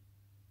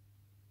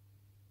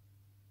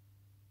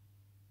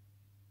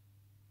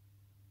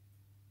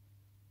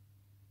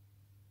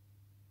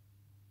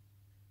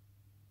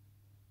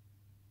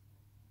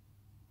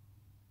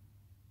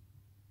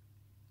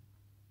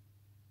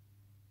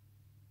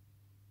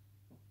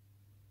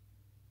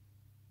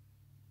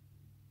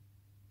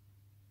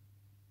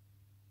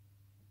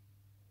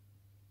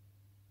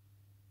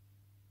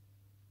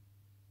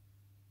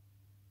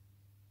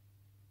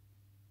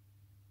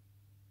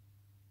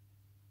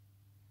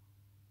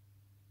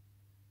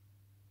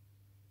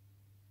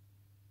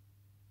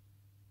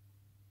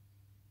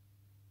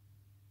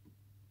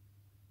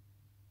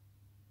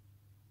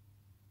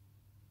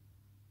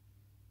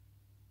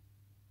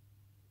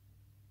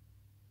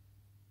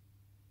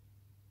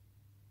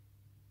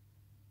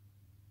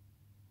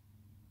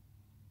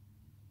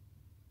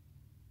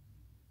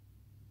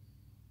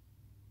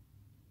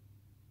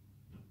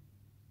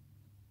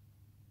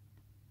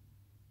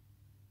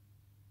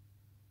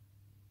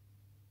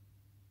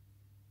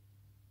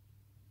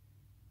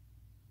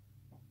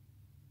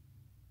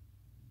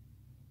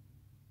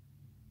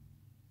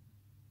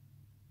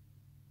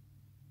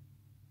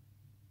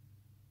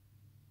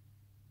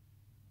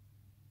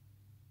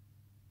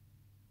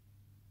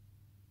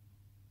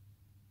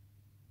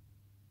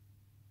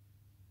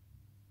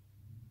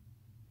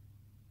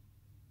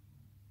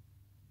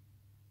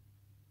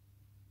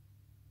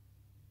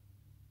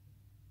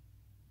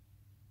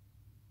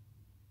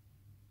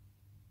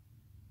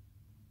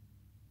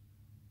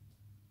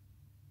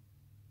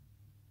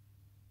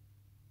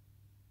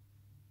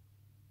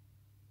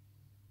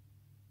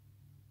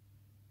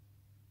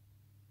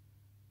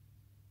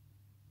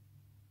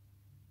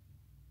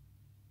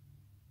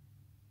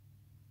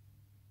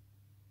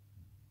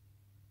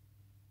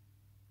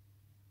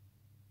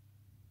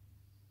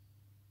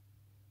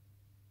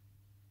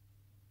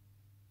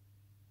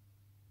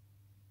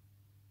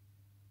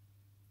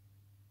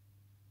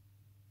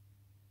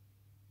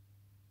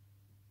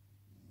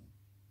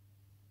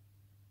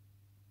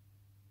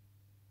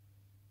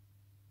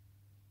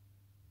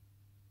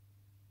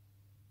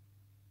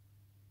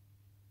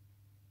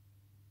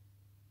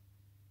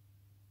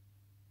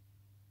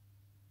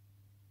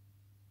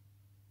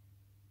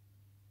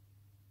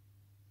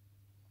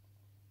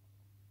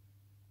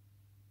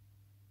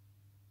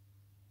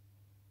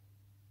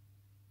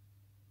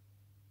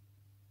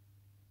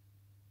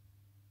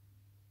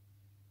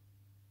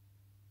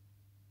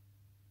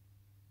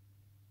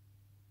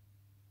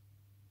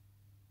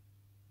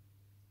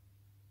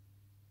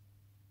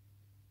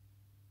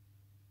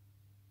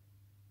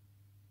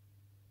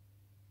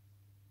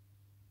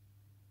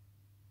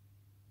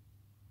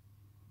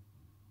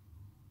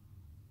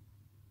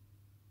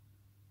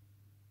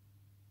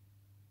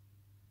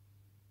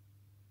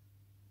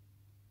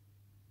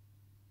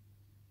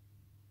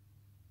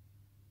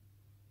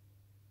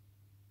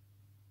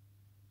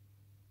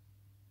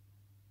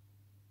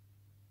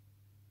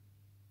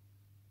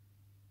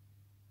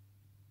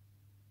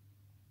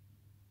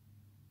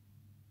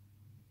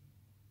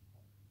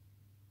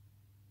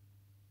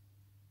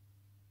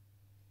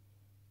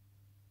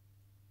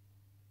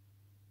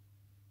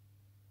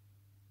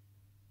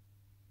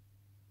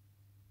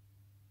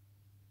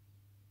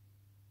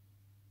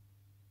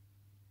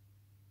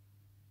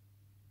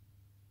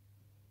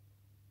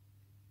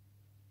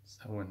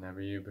 So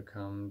whenever you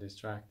become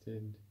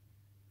distracted,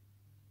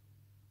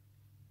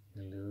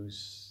 you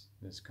lose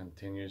this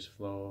continuous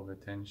flow of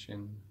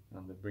attention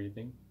on the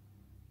breathing.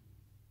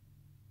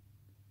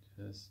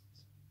 Just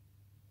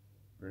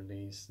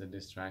release the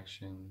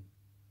distraction.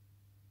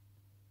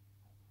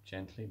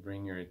 Gently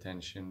bring your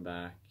attention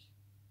back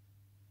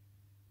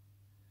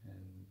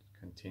and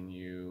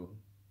continue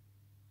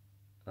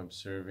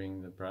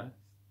observing the breath.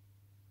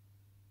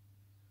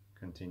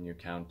 Continue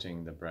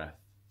counting the breath,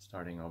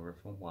 starting over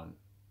from 1.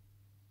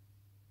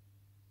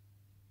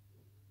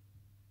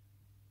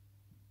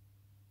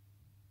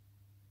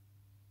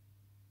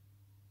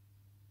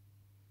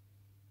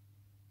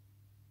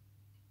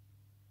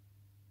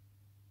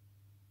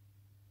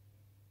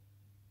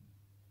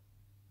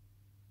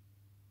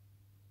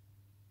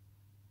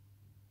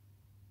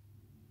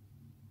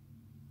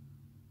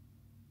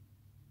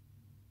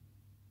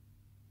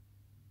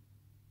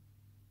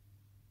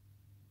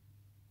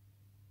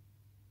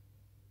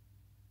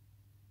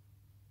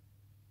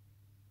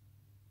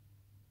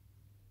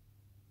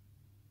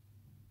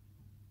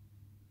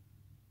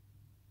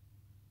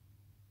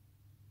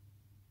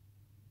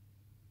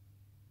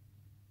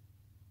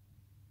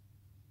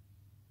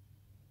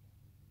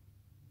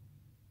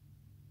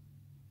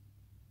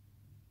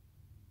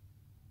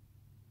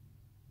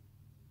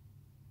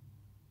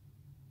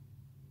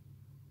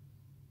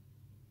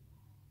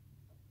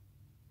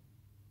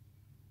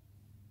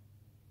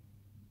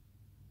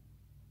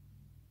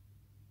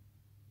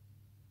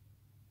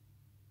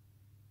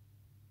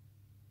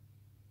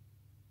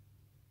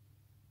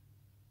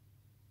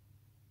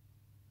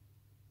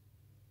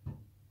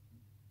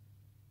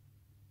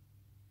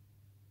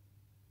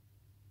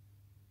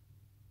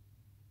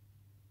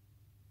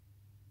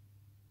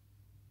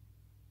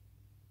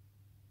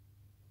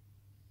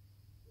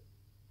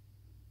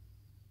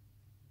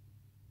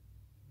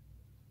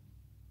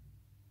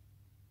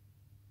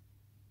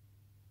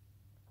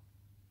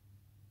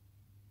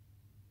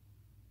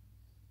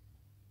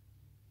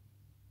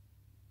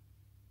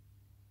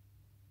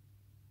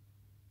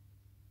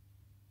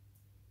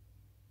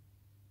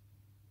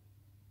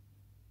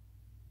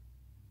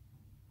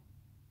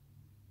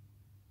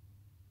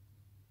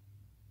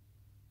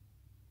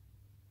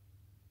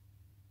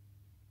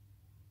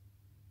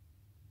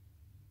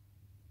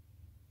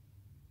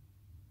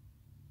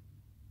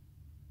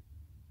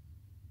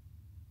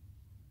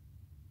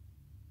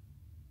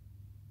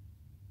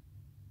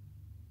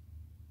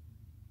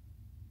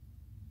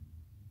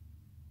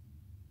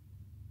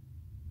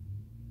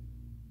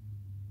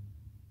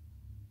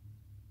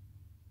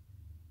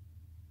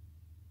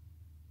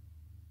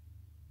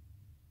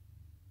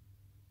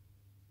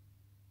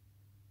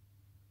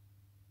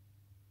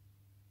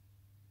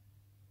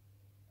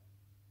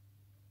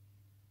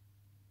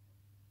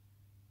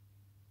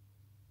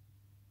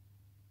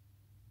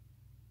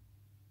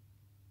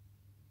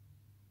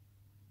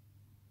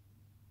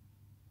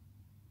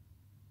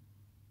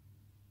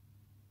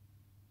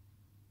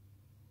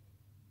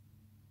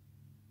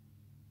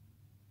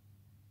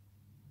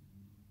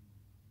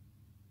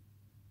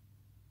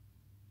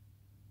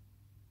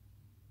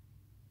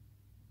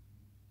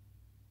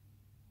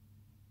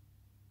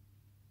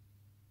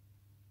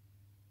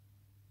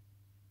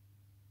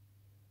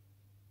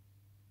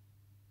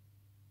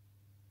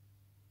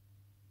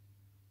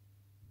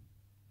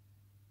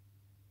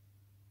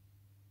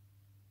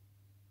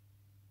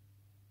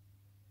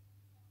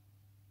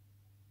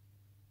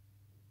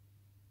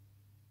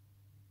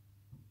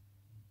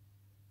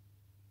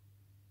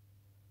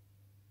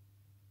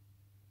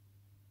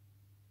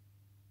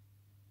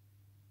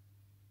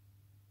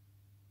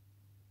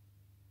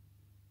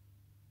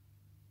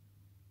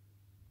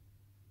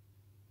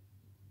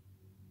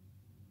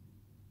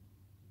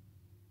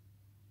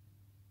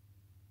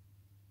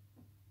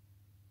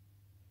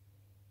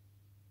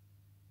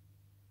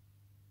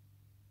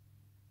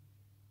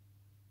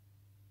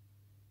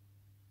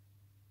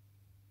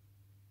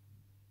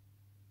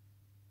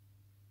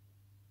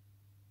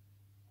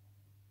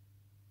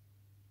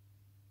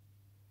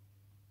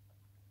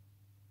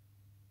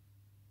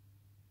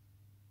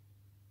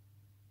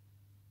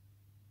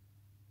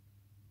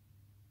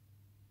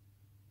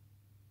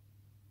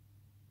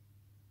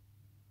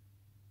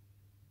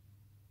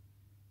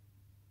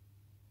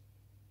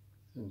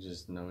 So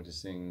just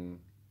noticing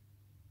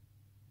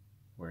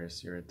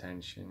where's your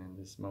attention in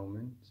this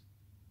moment.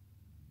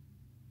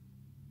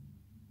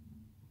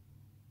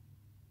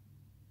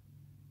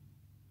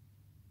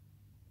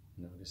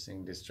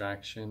 Noticing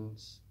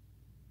distractions,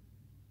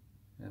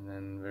 and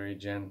then very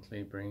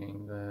gently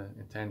bringing the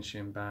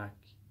attention back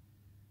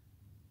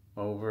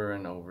over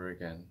and over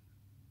again.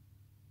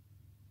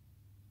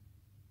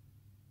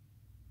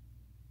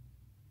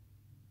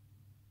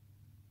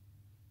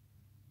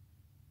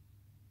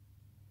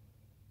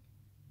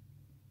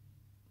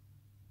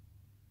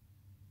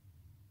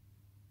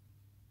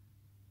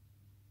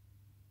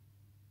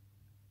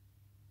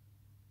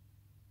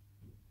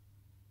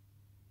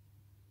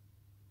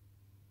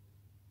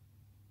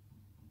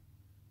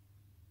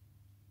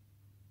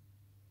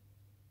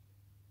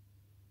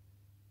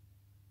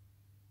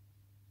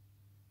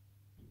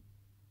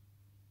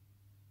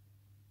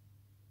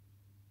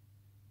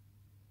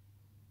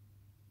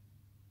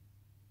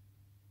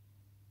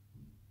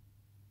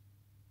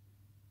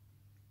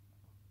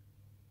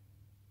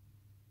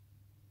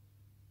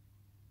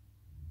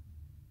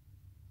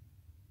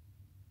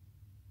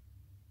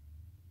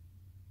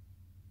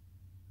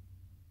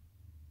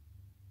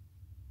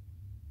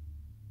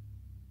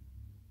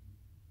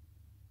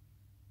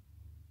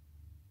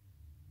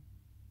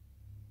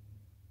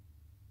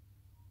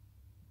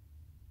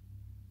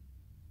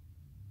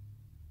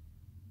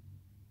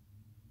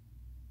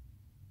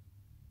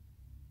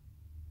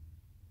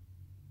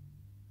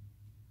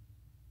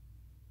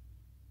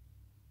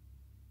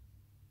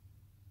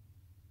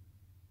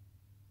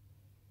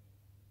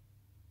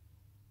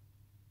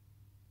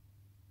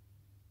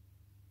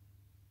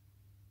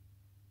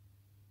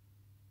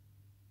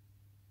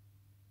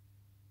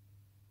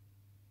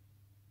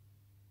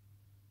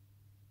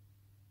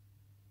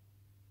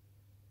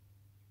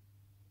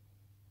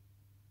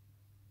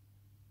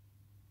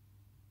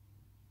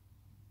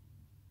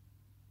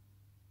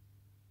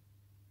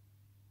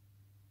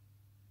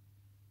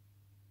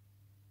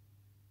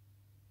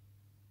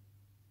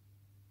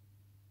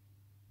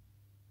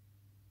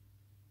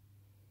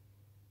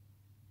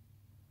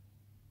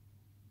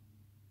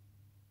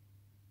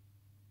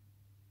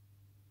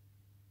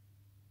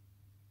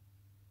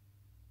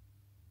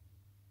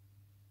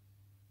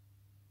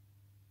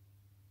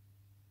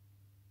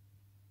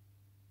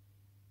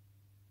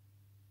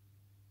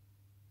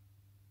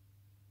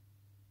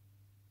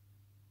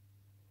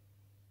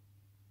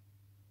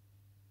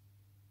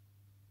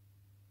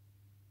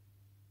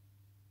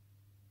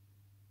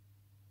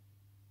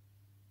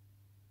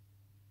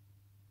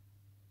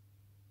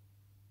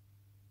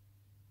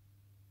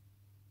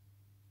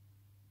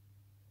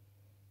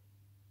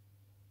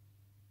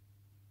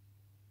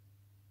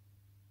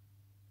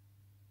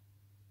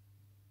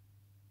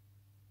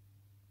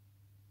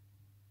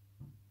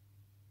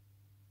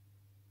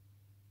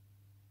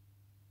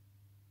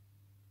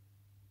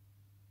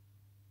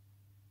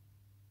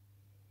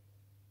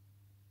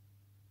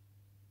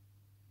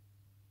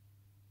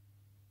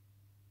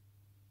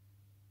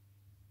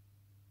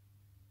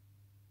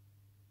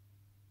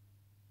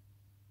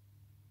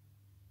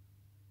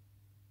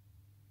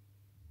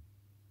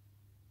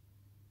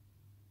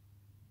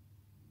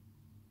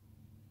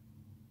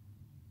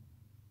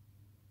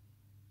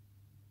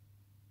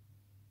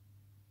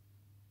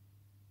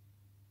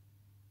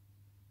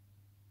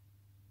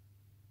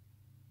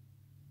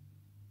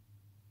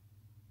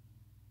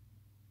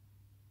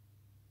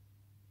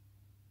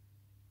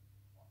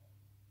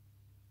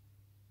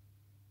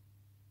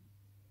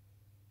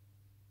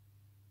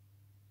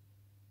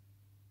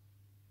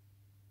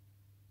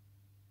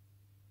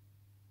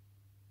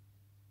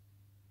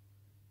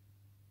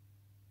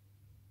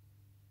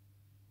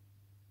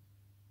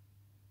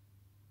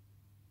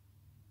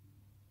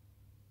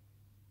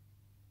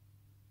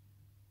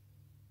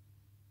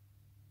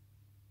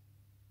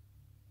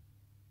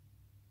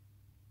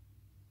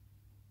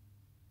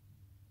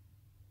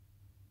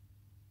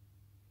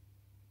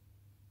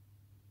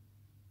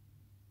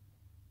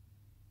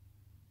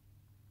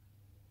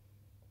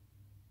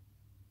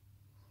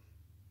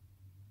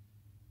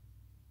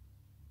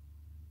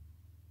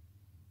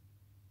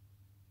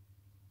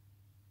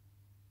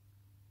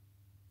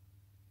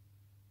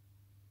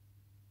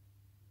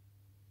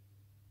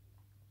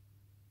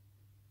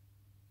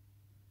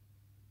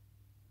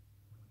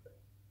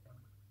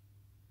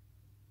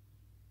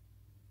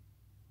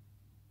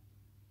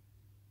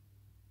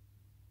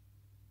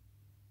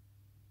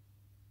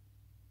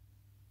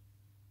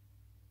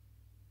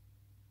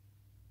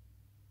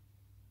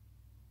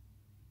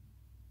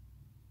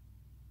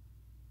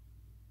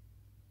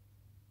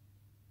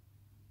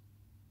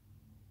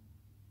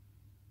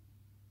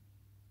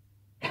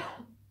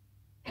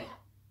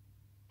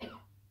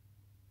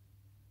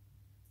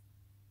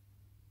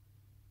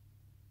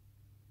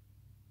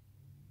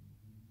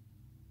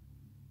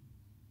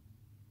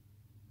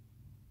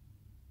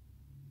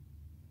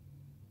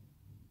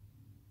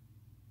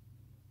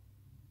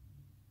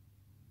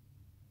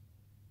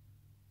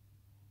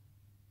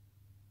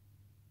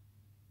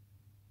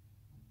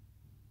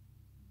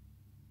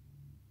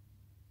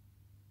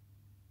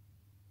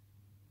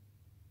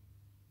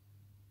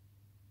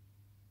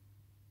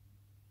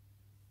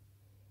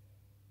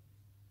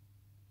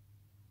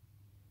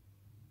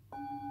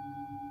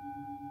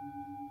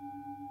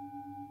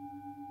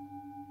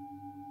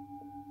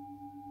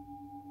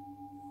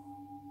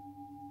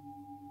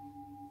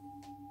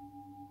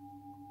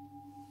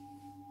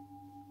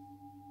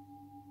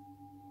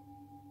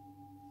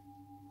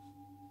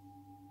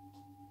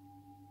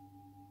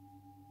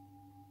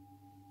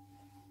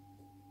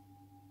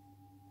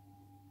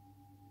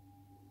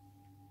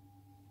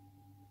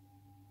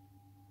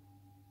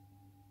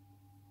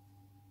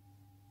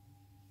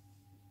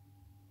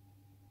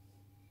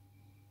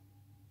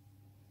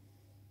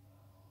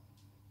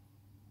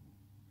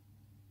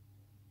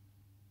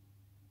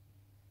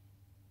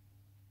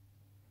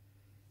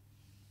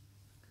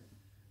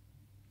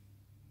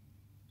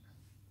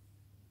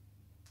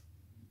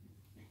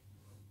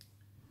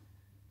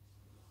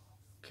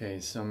 Okay,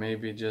 so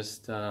maybe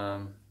just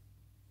a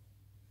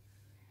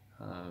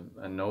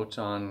note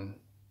on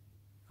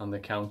the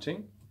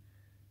counting.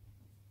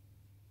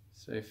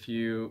 So if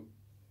you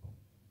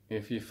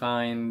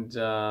find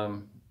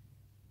that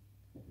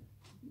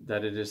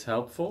it is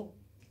helpful,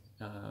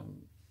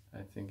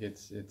 I think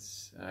it's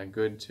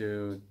good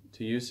to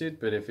use it.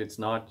 But if it's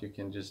not, you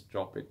can just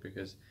drop it,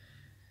 because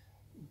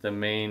the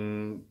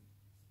main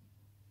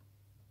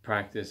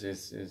practice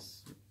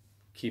is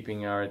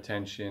keeping our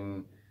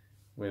attention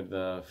with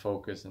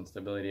focus and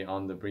stability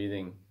on the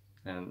breathing,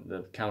 and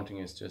the counting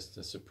is just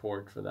a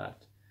support for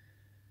that.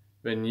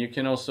 But you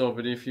can also,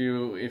 but if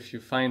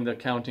you find the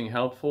counting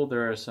helpful,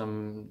 there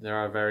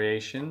are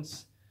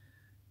variations,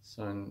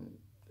 so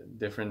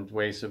different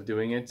ways of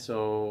doing it.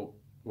 So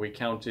we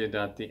counted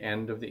at the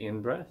end of the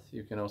in breath.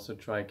 You can also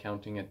try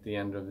counting at the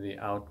end of the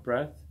out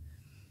breath.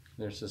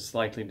 There's a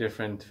slightly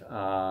different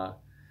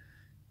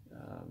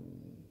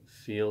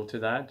feel to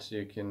that. So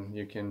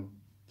you can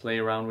play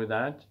around with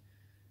that.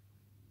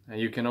 And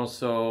you can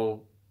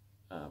also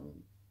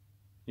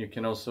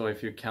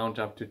if you count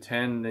up to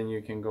 10, then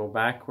you can go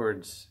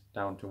backwards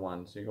down to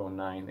 1. So you go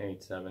 9,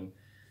 8, 7.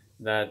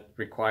 That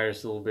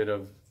requires a little bit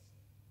of,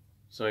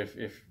 so if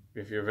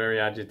you're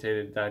very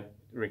agitated, that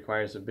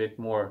requires a bit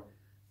more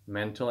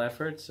mental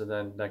effort. So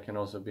then that can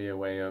also be a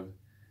way of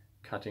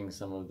cutting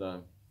some of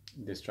the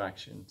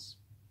distractions.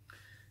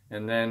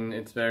 And then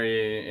it's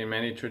in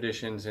many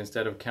traditions,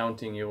 instead of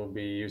counting, you will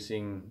be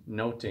using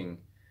noting.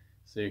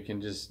 So you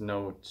can just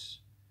note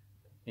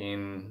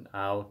in,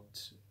 out,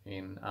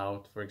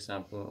 for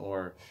example,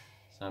 or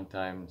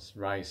sometimes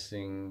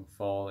rising,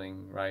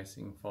 falling,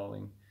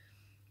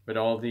 but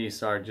all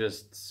these are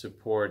just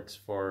supports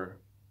for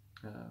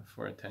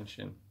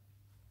attention.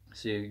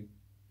 So you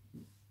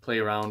play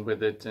around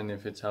with it, and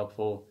if it's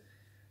helpful,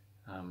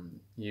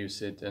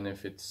 use it, and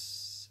if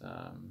it's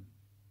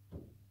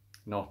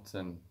not,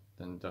 then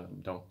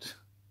don't.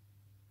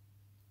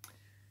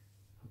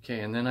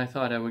 Okay, and then I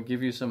thought I would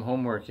give you some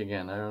homework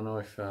again. I don't know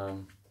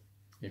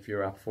if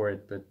you're up for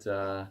it, but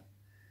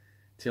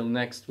till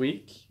next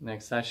week,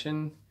 next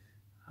session,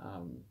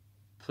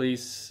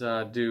 please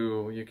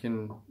you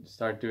can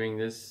start doing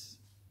this.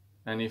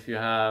 And if you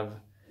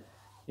have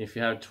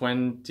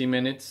 20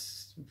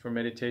 minutes for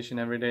meditation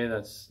every day,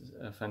 that's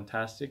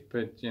fantastic.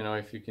 But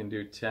if you can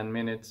do 10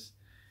 minutes,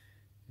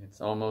 it's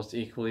almost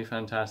equally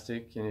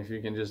fantastic. And if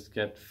you can just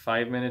get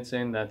 5 minutes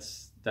in,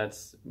 that's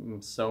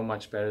so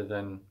much better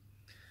than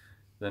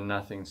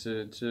nothing.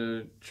 So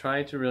to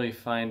try to really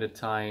find a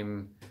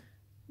time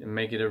and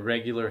make it a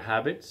regular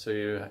habit, so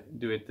you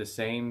do it the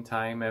same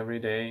time every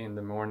day, in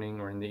the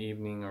morning or in the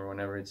evening or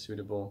whenever it's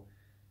suitable.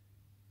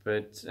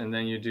 And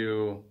then you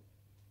do,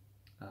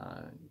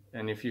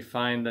 and if you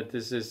find that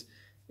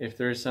if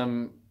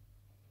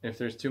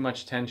there's too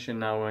much tension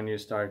now when you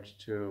start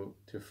to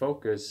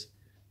focus,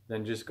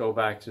 then just go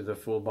back to the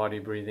full body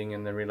breathing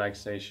and the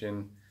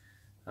relaxation.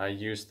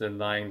 Use the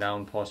lying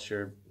down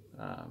posture.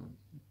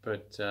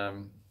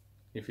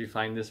 If you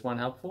find this one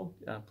helpful,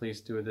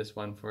 please do this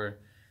one for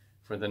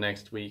the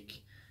next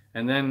week.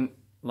 And then,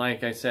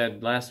 like I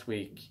said last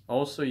week,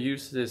 also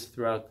use this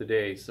throughout the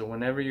day. So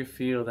whenever you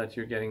feel that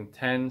you're getting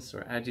tense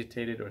or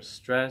agitated or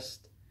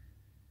stressed,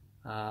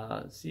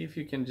 see if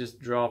you can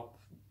just drop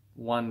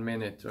 1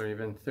 minute or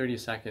even 30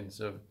 seconds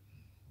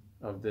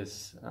of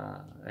this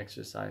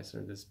exercise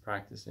or this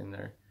practice in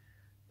there.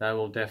 That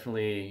will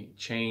definitely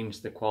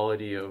change the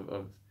quality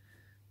of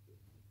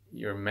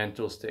your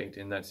mental state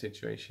in that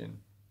situation.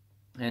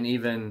 And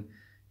even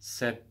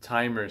set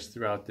timers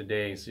throughout the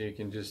day, so you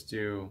can just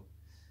do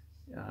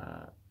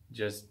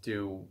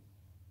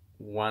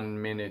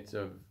 1 minute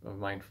of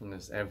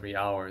mindfulness every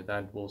hour.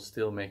 That will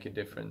still make a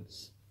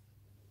difference.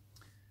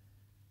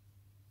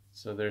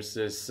 So there's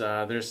this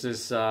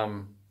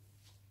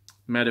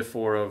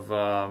metaphor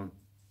of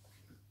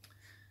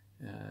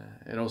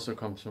it also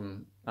comes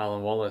from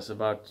Alan Wallace.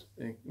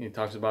 He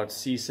talks about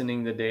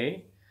seasoning the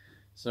day.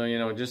 So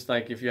just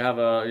like if you have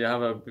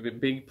a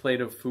big plate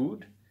of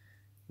food,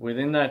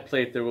 within that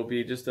plate there will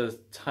be just a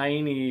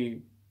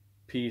tiny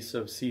piece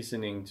of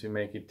seasoning to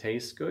make it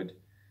taste good.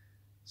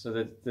 So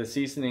that the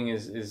seasoning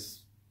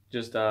is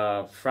just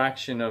a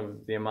fraction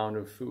of the amount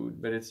of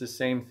food. But it's the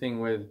same thing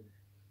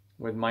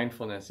with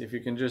mindfulness. If you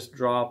can just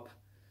drop,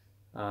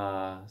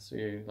 so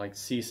you're like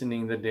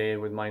seasoning the day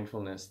with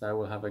mindfulness, that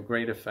will have a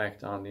great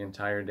effect on the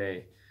entire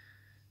day.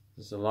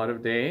 There's a lot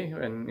of day,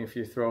 and if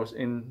you throw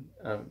in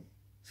a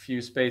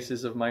few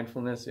spaces of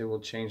mindfulness, it will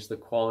change the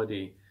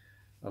quality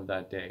of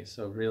that day.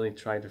 So really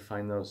try to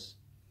find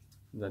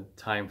the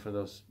time for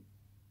those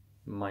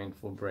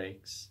mindful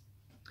breaks.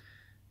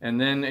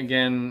 And then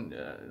again,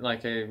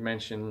 like I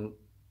mentioned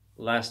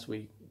last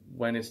week,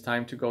 when it's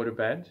time to go to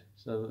bed,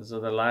 so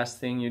the last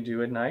thing you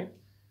do at night,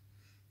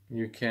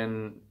 you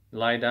can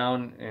lie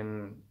down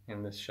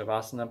in the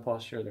Shavasana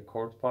posture, the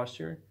corpse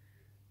posture.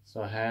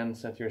 So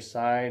hands at your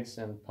sides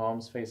and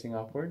palms facing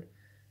upward.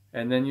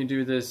 And then you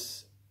do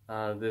this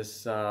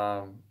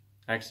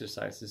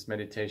exercise, this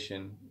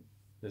meditation,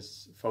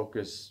 this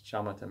focus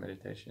shamatha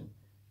meditation.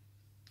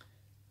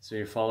 So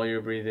you follow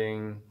your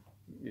breathing,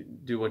 you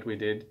do what we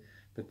did.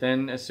 But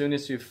then as soon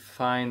as you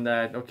find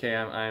that, okay,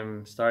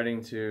 I'm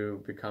starting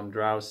to become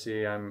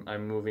drowsy,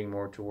 I'm moving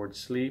more towards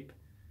sleep,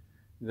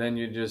 then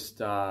you just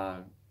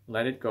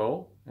let it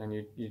go, and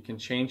you can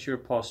change your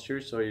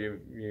posture. So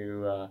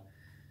you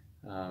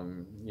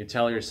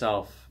tell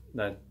yourself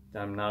that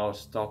I'm now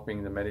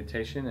stopping the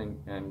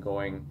meditation and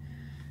going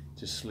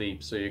to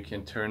sleep. So you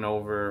can turn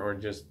over, or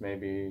just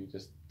maybe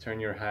just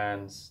turn your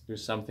hands, do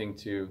something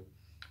to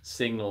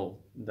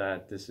signal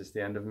that this is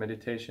the end of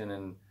meditation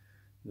and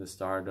the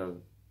start of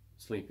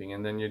sleeping.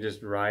 And then you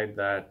just ride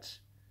that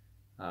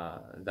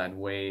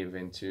wave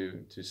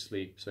into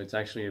sleep. So it's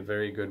actually a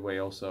very good way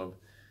also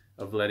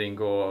of letting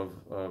go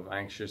of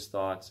anxious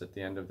thoughts at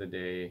the end of the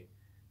day,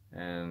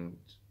 and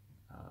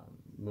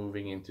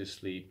moving into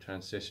sleep,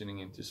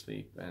 transitioning into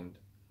sleep, and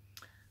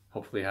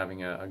hopefully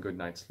having a good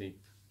night's sleep.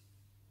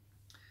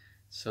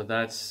 So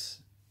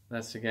that's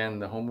again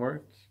the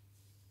homework.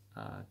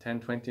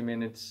 10-20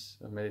 minutes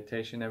of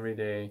meditation every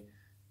day,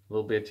 a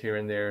little bit here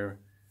and there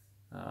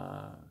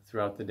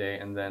throughout the day,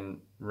 and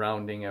then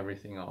rounding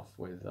everything off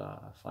with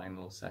a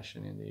final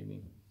session in the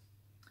evening.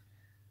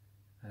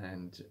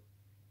 And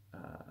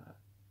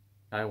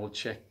I will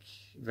check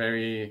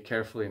very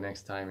carefully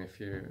next time if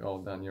you've all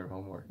done your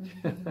homework.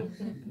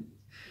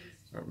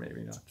 Or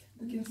maybe not.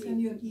 We can send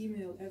you an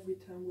email every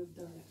time we've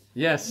done it.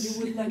 Yes.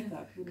 You would like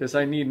that, because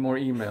I need more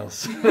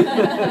emails.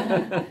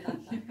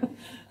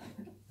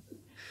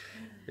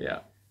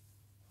 Yeah.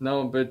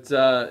 No, but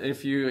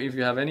if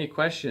you have any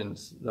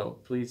questions, though,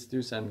 please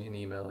do send me an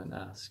email and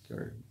ask,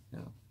 or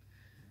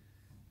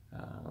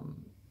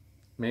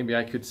maybe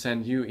I could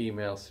send you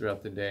emails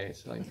throughout the day.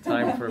 It's like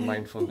time for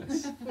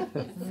mindfulness.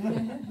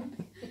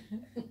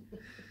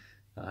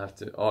 I'll have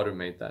to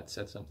automate that,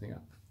 set something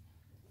up.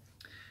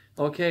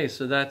 Okay,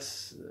 so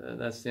that's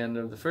the end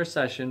of the first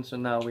session. So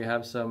now we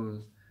have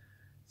some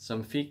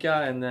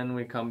fika, and then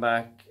we come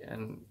back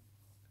and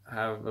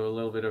have a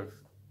little bit of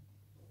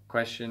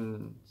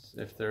questions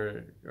if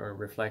there are,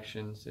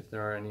 reflections if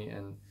there are any,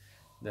 and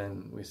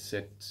then we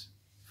sit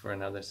for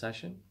another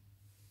session.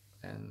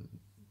 And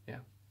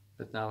yeah,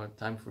 but now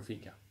time for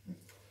fika.